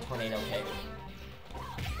Mai and Tornado Kick.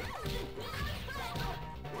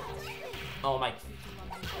 Oh my...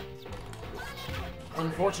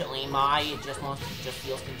 Unfortunately, Mai just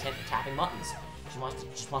feels content tapping buttons. She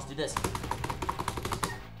just wants to do this.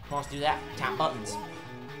 She wants to do that. Tap buttons.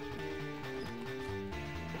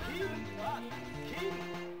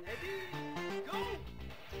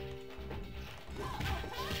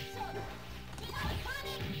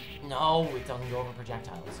 No, it doesn't go over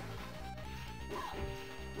projectiles.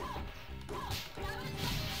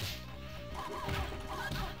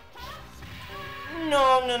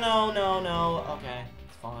 No, no, no, no, no. Okay,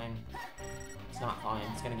 it's fine. It's not fine.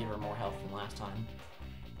 It's gonna give her more health than last time.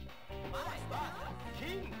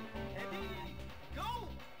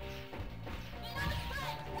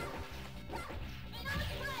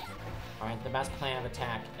 best plan of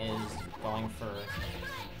attack is going for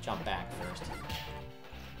jump back first.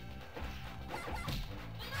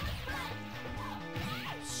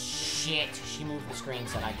 Shit! She moved the screen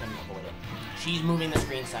so I couldn't avoid it. She's moving the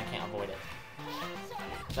screen so I can't avoid it.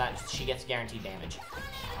 So that she gets guaranteed damage.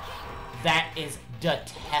 That is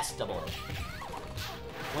detestable.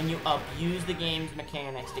 When you abuse the game's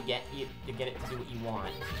mechanics to get it to do what you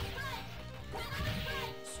want.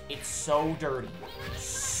 It's so dirty,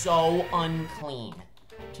 so unclean,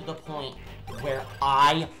 to the point where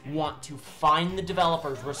I want to find the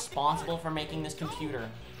developers responsible for making this computer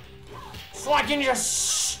so I can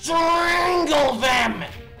just strangle them!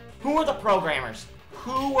 Who are the programmers?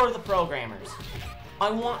 Who are the programmers?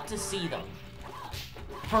 I want to see them.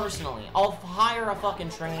 Personally, I'll hire a fucking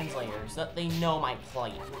translator so that they know my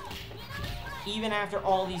plight. Even after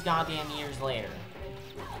all these goddamn years later.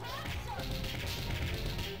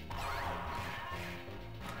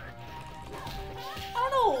 I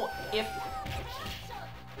don't know if...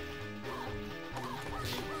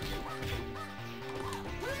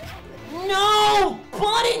 No!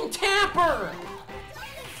 Button tapper!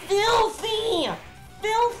 Filthy!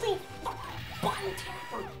 Filthy button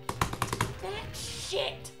tapper! That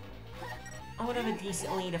shit! I would have a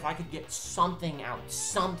decent lead if I could get something out.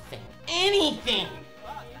 Something. Anything!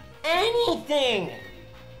 Anything!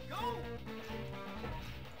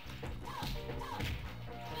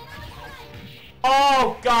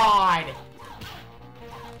 Oh, God!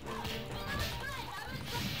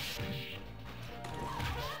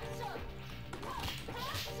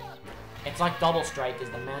 It's like double strike is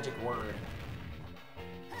the magic word.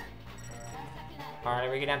 Alright,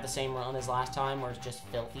 are we gonna have the same run as last time where it's just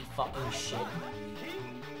filthy fucking shit?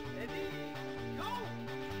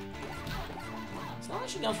 It's not like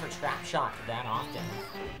she goes for trap shot that often.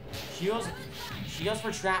 She goes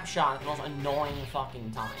for trap shot at the most annoying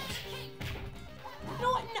fucking times.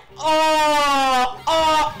 No,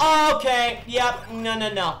 oh, okay, yep,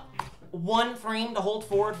 no. 1 frame to hold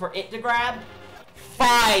forward for it to grab,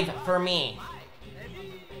 5 for me.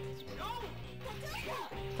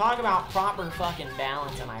 Talk about proper fucking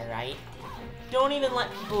balance, am I right? Don't even let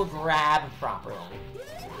people grab properly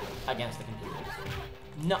against the computer.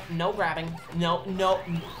 No grabbing. No.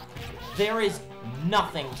 There is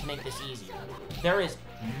nothing to make this easier. There is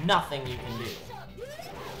nothing you can do.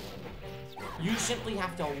 You simply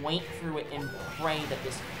have to wait through it and pray that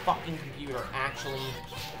this fucking computer actually...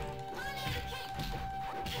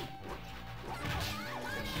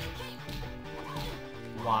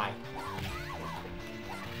 Why?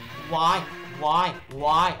 Why?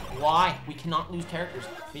 We cannot lose characters.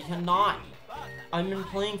 We cannot. I've been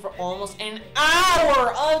playing for almost an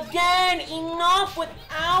hour again! Enough with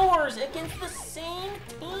hours against the same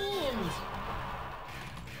teams!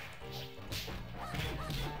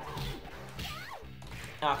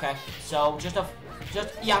 Okay, so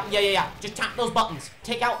yeah. Just tap those buttons.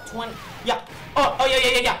 Take out 20, yeah. Oh,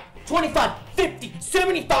 yeah. 25, 50,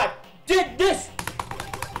 75, did this!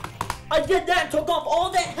 I did that, took off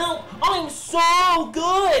all that health. I'm so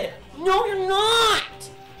good! No, you're not!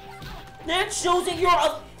 That shows that you're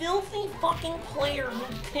a filthy fucking player who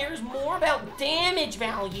cares more about damage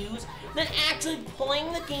values than actually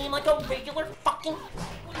playing the game like a regular fucking...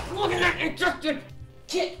 Look at that, it just did...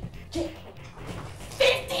 Kick.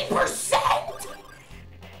 50%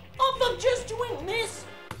 of them just doing this.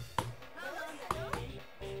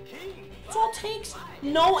 It all takes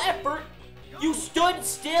no effort. You stood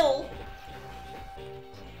still.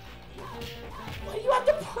 What do you have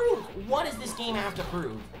to prove? What does this game have to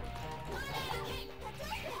prove?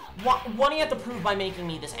 What do you have to prove by making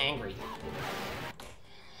me this angry?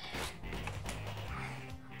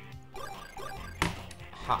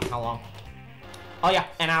 How long? Oh yeah,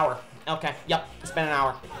 an hour. Okay, yep, it's been an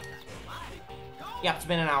hour. Yep, it's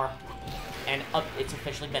been an hour. And it's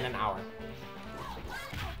officially been an hour.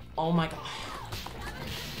 Oh my god.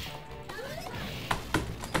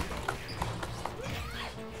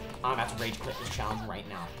 I'm about to rage quit this challenge right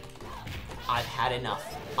now. I've had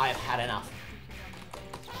enough. I have had enough.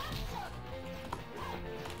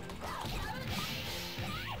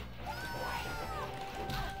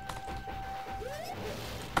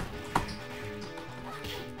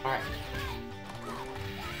 Alright.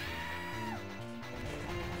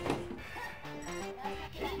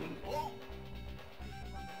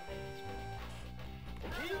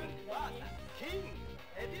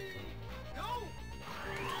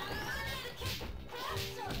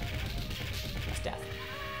 It's death.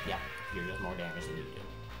 Yeah, here does more damage than you do.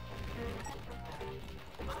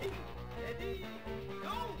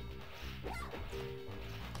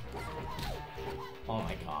 Oh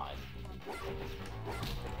my god.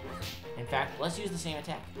 In fact, let's use the same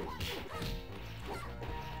attack.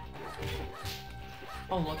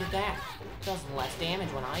 Oh, look at that. It does less damage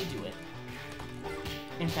when I do it.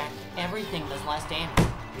 In fact, everything does less damage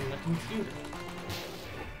than the computer.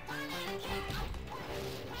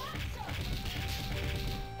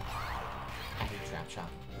 I hate Trap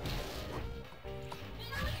Shot.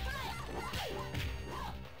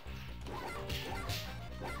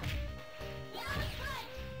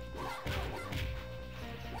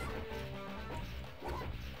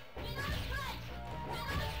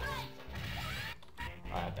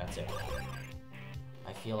 Alright, that's it.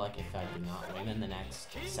 I feel like if I do not win in the next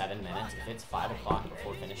 7 minutes, if it's 5 o'clock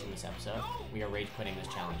before finishing this episode, we are rage quitting this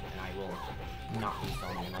challenge, and I will not be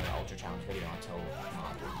filming another Ultra Challenge video until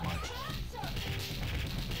March.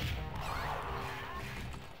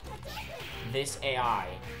 This AI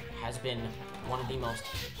has been one of the most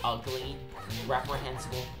ugly,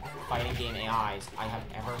 reprehensible fighting game AIs I have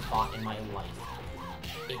ever fought in my life.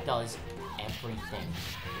 It does everything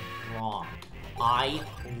wrong. I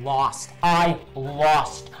lost. I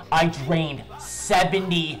drained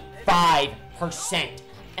 75%,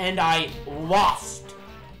 and I lost.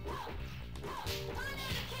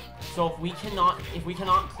 So if we cannot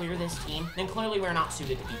clear this team, then clearly we're not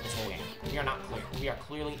suited to beat this whole game. We are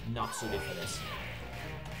clearly not suited for this.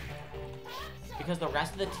 Because the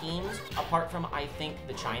rest of the teams, apart from I think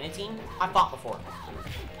the China team, I've fought before.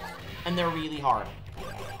 And they're really hard.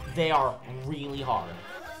 They are really hard.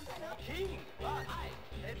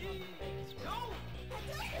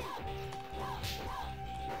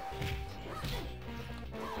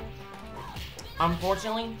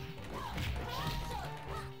 Unfortunately,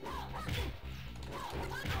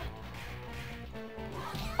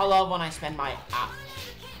 I love when I spend my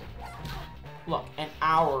look, an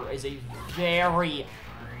hour is a very,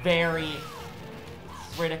 very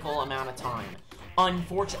critical amount of time.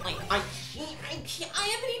 Unfortunately, I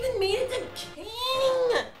haven't even made it to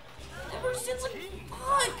king! Ever since, like,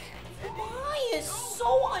 fuck! Why is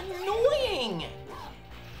so annoying?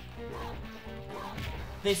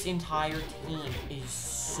 This entire team is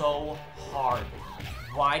so hard.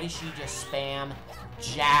 Why does she just spam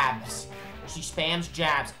jabs? She spams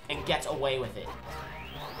jabs and gets away with it.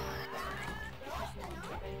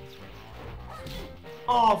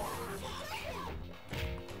 Oh, fuck.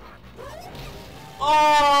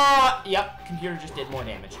 Oh, yep, computer just did more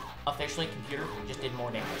damage. Officially, computer just did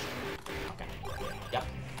more damage. Okay, yep.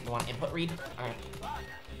 You want input read? Alright.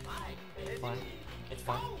 It's fine. It's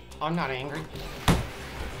fine. I'm not angry.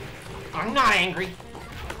 I'm not angry.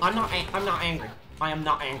 I'm not angry. I am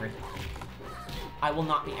not angry. I will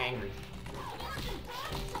not be angry.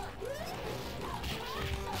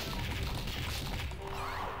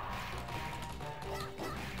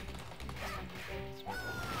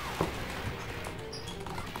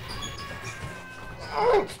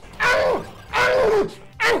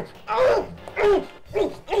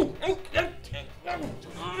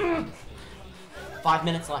 Five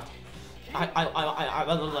minutes left.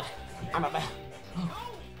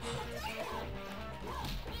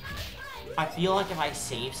 I feel like if I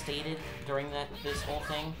save stated during this whole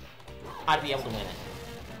thing, I'd be able to win it.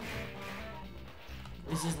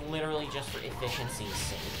 This is literally just for efficiency's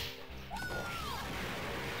sake.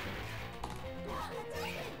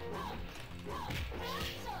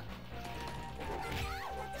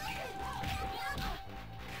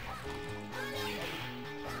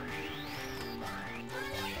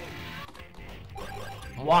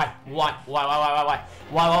 Why? Why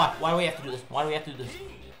do we have to do this? Why do we have to do this?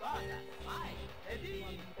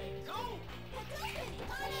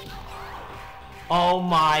 Oh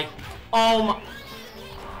my.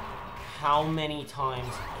 How many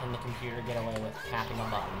times can the computer get away with tapping a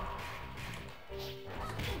button?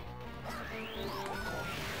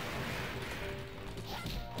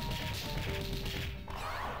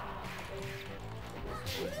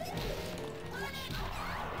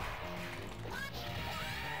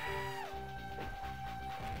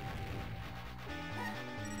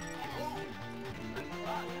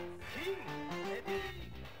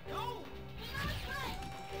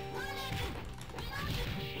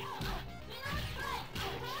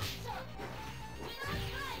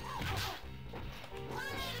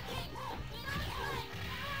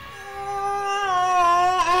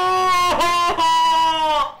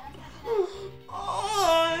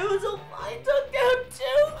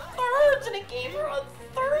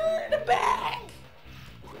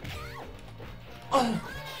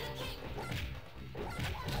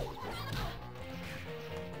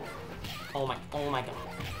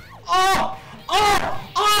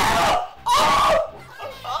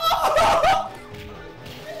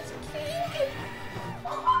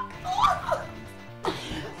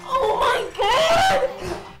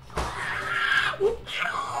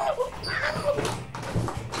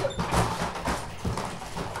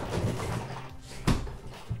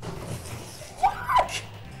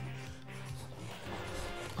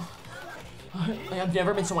 have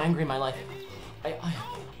never been so angry in my life. I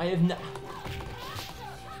have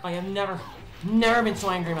never been so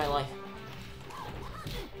angry in my life.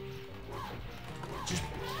 Just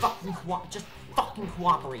fucking cooperate. Just fucking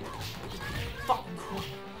cooperate.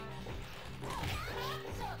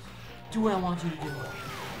 Do what I want you to do.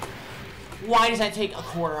 Why does that take a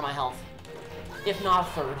quarter of my health? If not a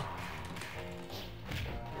third.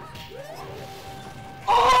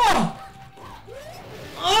 Oh!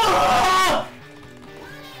 Oh!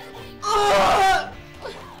 Oh!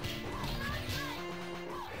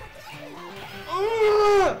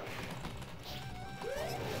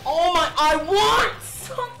 Oh my, I want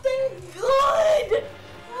something good!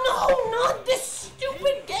 No, not this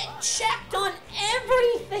stupid get checked on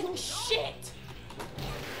everything shit!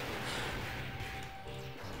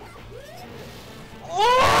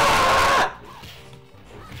 Oh!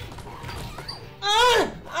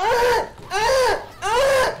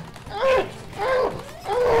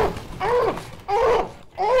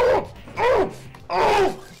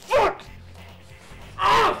 Fuck!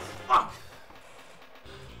 Ah, fuck!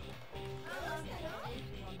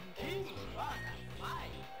 King, ready,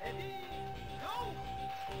 go!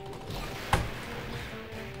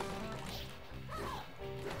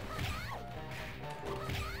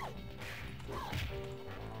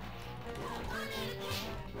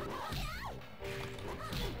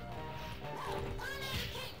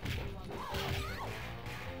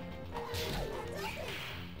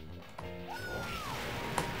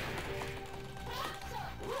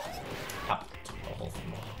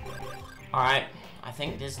 Alright, I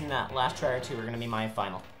think this and that last try or two are gonna be my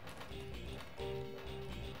final.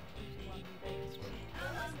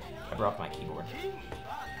 I broke my keyboard.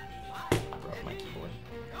 I broke my keyboard.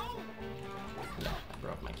 Yeah, I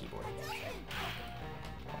broke my keyboard.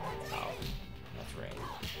 Oh, that's right.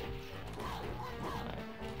 Alright.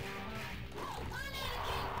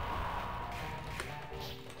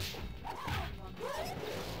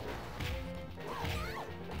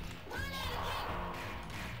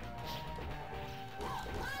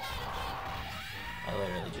 I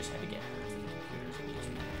literally just had to get her from the computers and just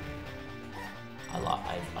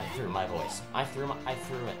I threw my voice. I threw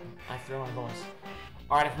it. I threw my voice.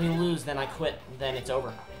 Alright, if we lose, then I quit. Then it's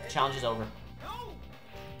over. Challenge is over.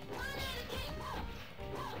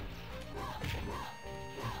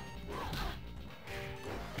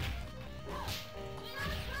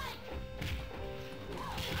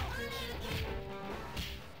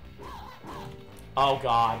 Oh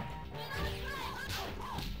god.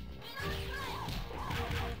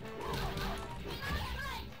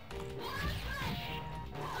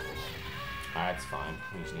 Alright, it's fine.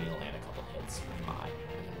 We just need to land a couple hits.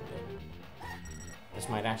 This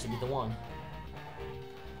might actually be the one.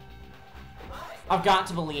 I've got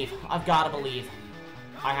to believe. I've got to believe.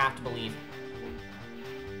 I have to believe.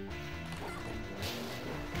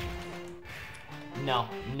 No,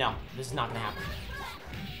 no. This is not gonna happen.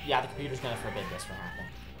 Yeah, the computer's gonna forbid this from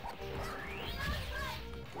happening.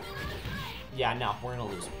 Yeah, no, we're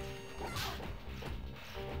gonna lose.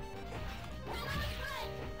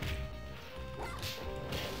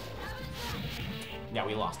 Yeah,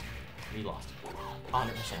 we lost. We lost. 100%.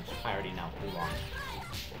 I already know. We lost.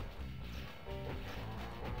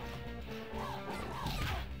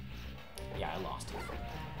 Yeah, I lost.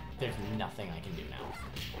 There's nothing I can do now.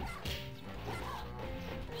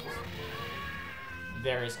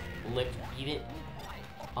 There is lip eat it.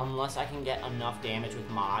 Unless I can get enough damage with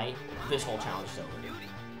my, this whole challenge is over.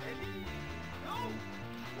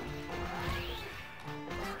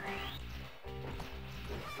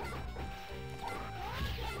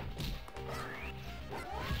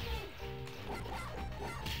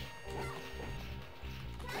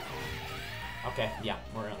 Okay,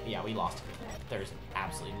 yeah, we lost. There's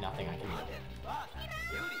absolutely nothing I can do.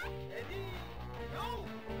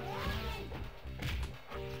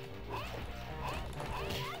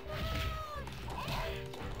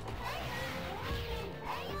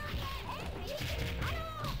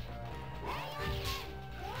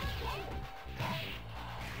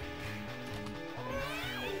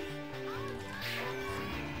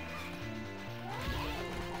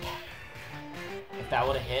 If that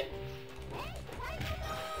would have hit.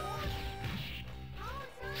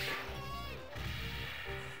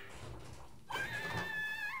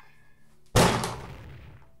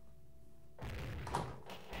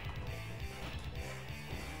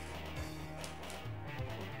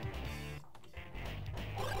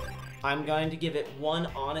 I'm going to give it one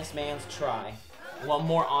honest man's try. One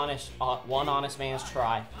honest man's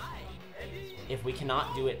try. If we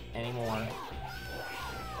cannot do it anymore,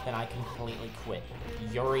 then I completely quit.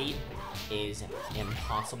 Yuri is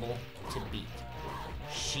impossible to beat.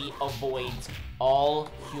 She avoids all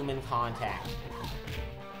human contact.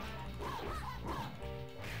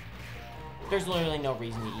 There's literally no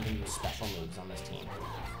reason to even use special moves on this team.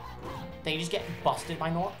 They just get busted by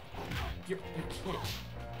Nor. You're kidding.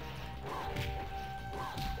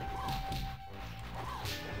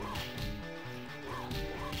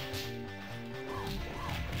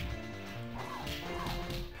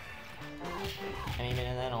 And even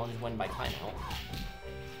then, I'll just win by timeout.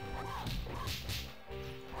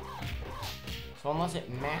 So unless it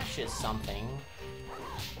mashes something...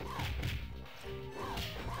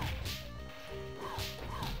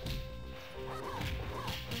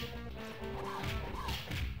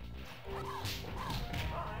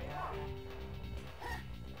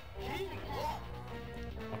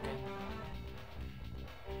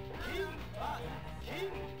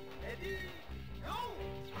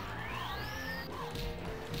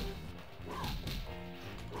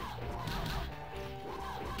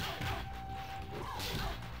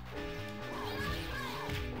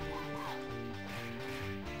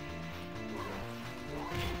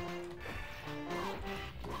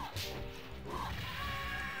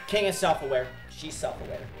 King is self-aware. She's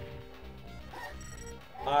self-aware.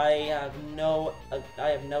 I have no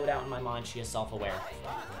doubt in my mind she is self-aware.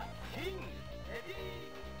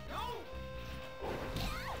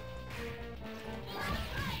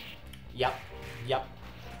 Yep. Yep.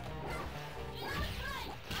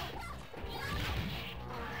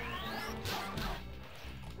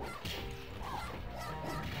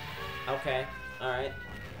 Okay. Alright.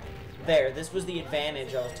 There. This was the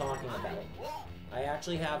advantage I was talking about. I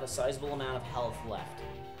actually have a sizable amount of health left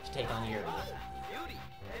to take on Yuri.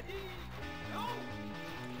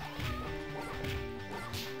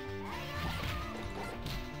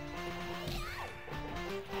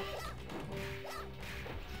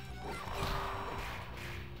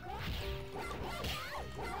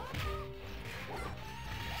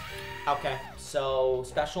 Okay, so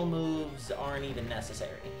special moves aren't even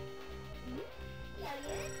necessary.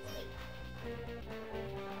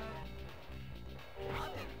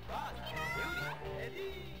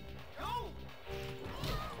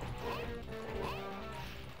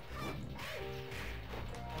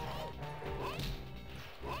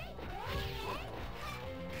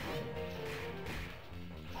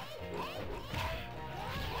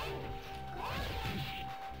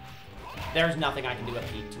 There's nothing I can do to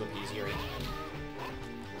appease Yuri.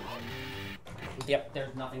 Yep,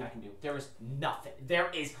 there's nothing I can do. There is nothing. There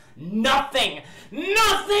is nothing! Nothing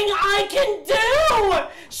I can do!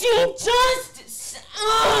 She just...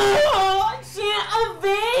 she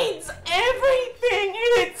evades everything,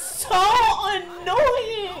 and it's so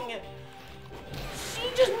annoying! She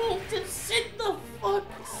just needs to sit the fuck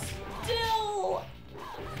still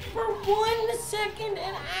for 1 second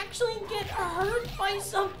and actually get hurt by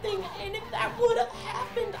something, and if that would have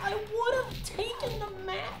happened, I would have taken the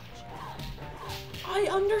match. I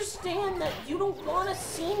understand that you don't want to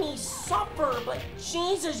see me suffer, but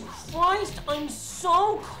Jesus Christ, I'm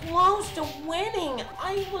so close to winning.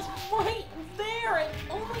 I was right there, and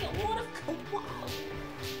only a lot of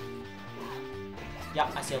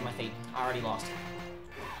Yep, I sealed my fate. I already lost.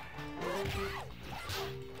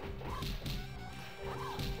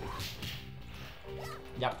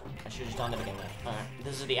 Yep, I should have just done it again. Alright,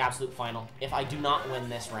 this is the absolute final. If I do not win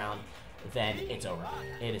this round, then it's over.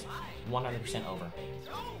 It is 100% over.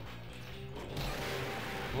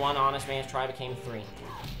 One honest man's try became 3.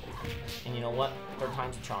 And you know what? 3rd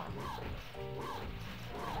time's a charm.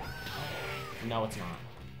 No, it's not.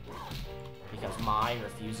 Because Mai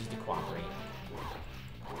refuses to cooperate.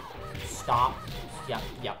 Stop. Yep.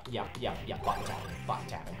 Button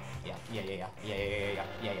tapping. Yeah.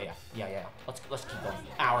 Let's keep going.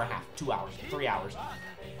 Hour and a half, 2 hours, 3 hours.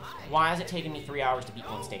 Why is it taking me 3 hours to beat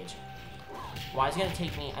one stage? Why is it gonna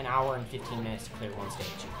take me an hour and 15 minutes to clear one stage?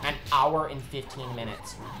 An hour and 15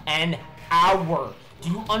 minutes. An hour! Do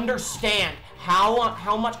you understand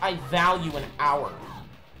how much I value an hour?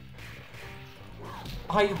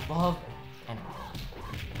 I love an hour.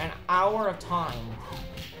 An hour of time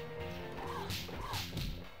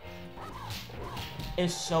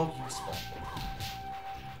is so useful.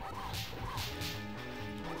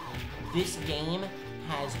 This game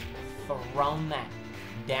has thrown that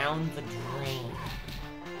down the drain.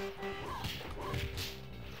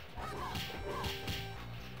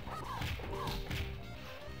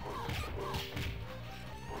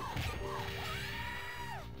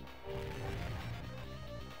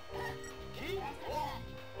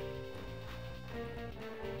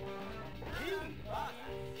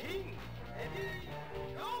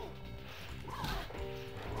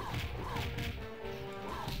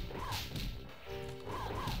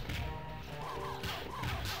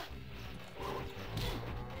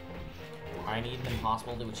 I need an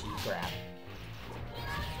impossible to achieve grab.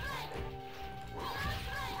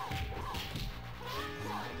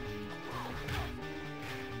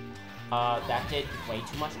 That did way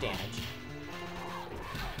too much damage.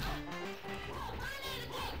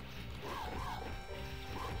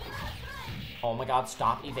 Oh my god,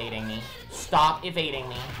 stop evading me. Stop evading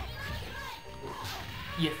me.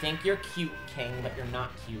 You think you're cute, King, but you're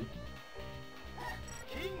not cute.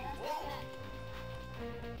 Okay.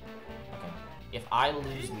 If I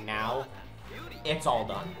lose now, it's all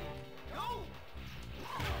done.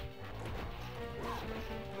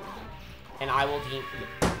 And I will deem...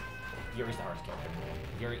 Yuri's the hardest character in the game.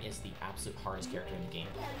 Yuri is the absolute hardest character in the game.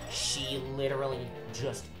 She literally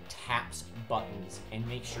just taps buttons and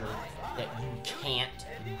makes sure that you can't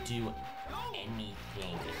do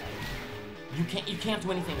anything. You can't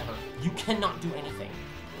do anything to her. You cannot do anything.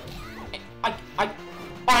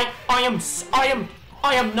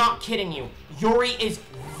 I am not kidding you. Yuri is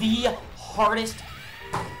the hardest.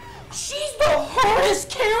 She's the hardest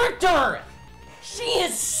character. She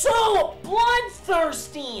is so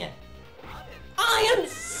bloodthirsty. I am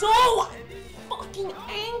so fucking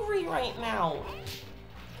angry right now.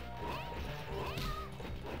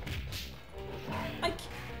 It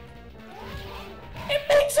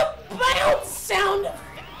makes a bounce sound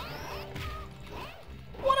effect.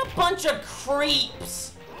 What a bunch of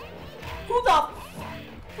creeps. Who the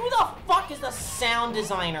fuck is the sound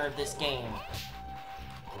designer of this game?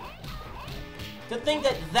 To think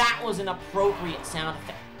that that was an appropriate sound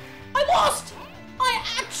effect. I lost! I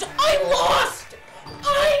lost!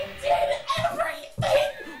 I did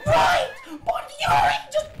everything right! But Yuri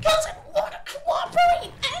just doesn't want to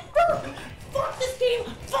cooperate ever! Fuck this game!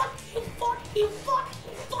 Fuck you! Fuck you! Fuck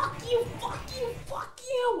you! Fuck you! Fuck you! Fuck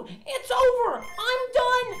you! It's over! I'm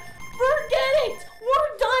done! Forget it!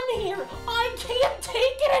 We're done here! I can't take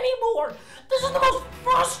it anymore! This is the most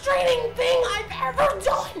frustrating thing I've ever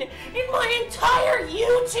done in my entire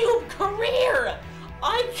YouTube career!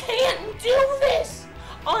 I can't do this!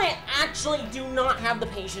 I actually do not have the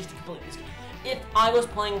patience to complete this game. If I was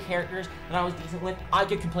playing characters that I was decent with, I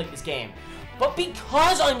could complete this game. But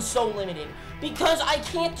because I'm so limited, because I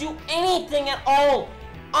can't do anything at all,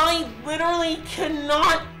 I literally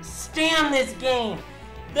cannot stand this game.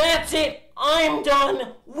 That's it. I'm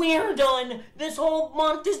done. We're done. This whole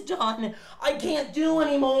month is done. I can't do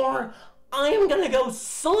anymore. I'm gonna go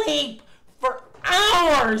sleep for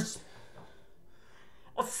hours.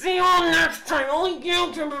 I'll see you all next time. Only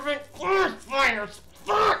you can prevent forest fires.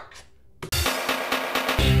 Fuck!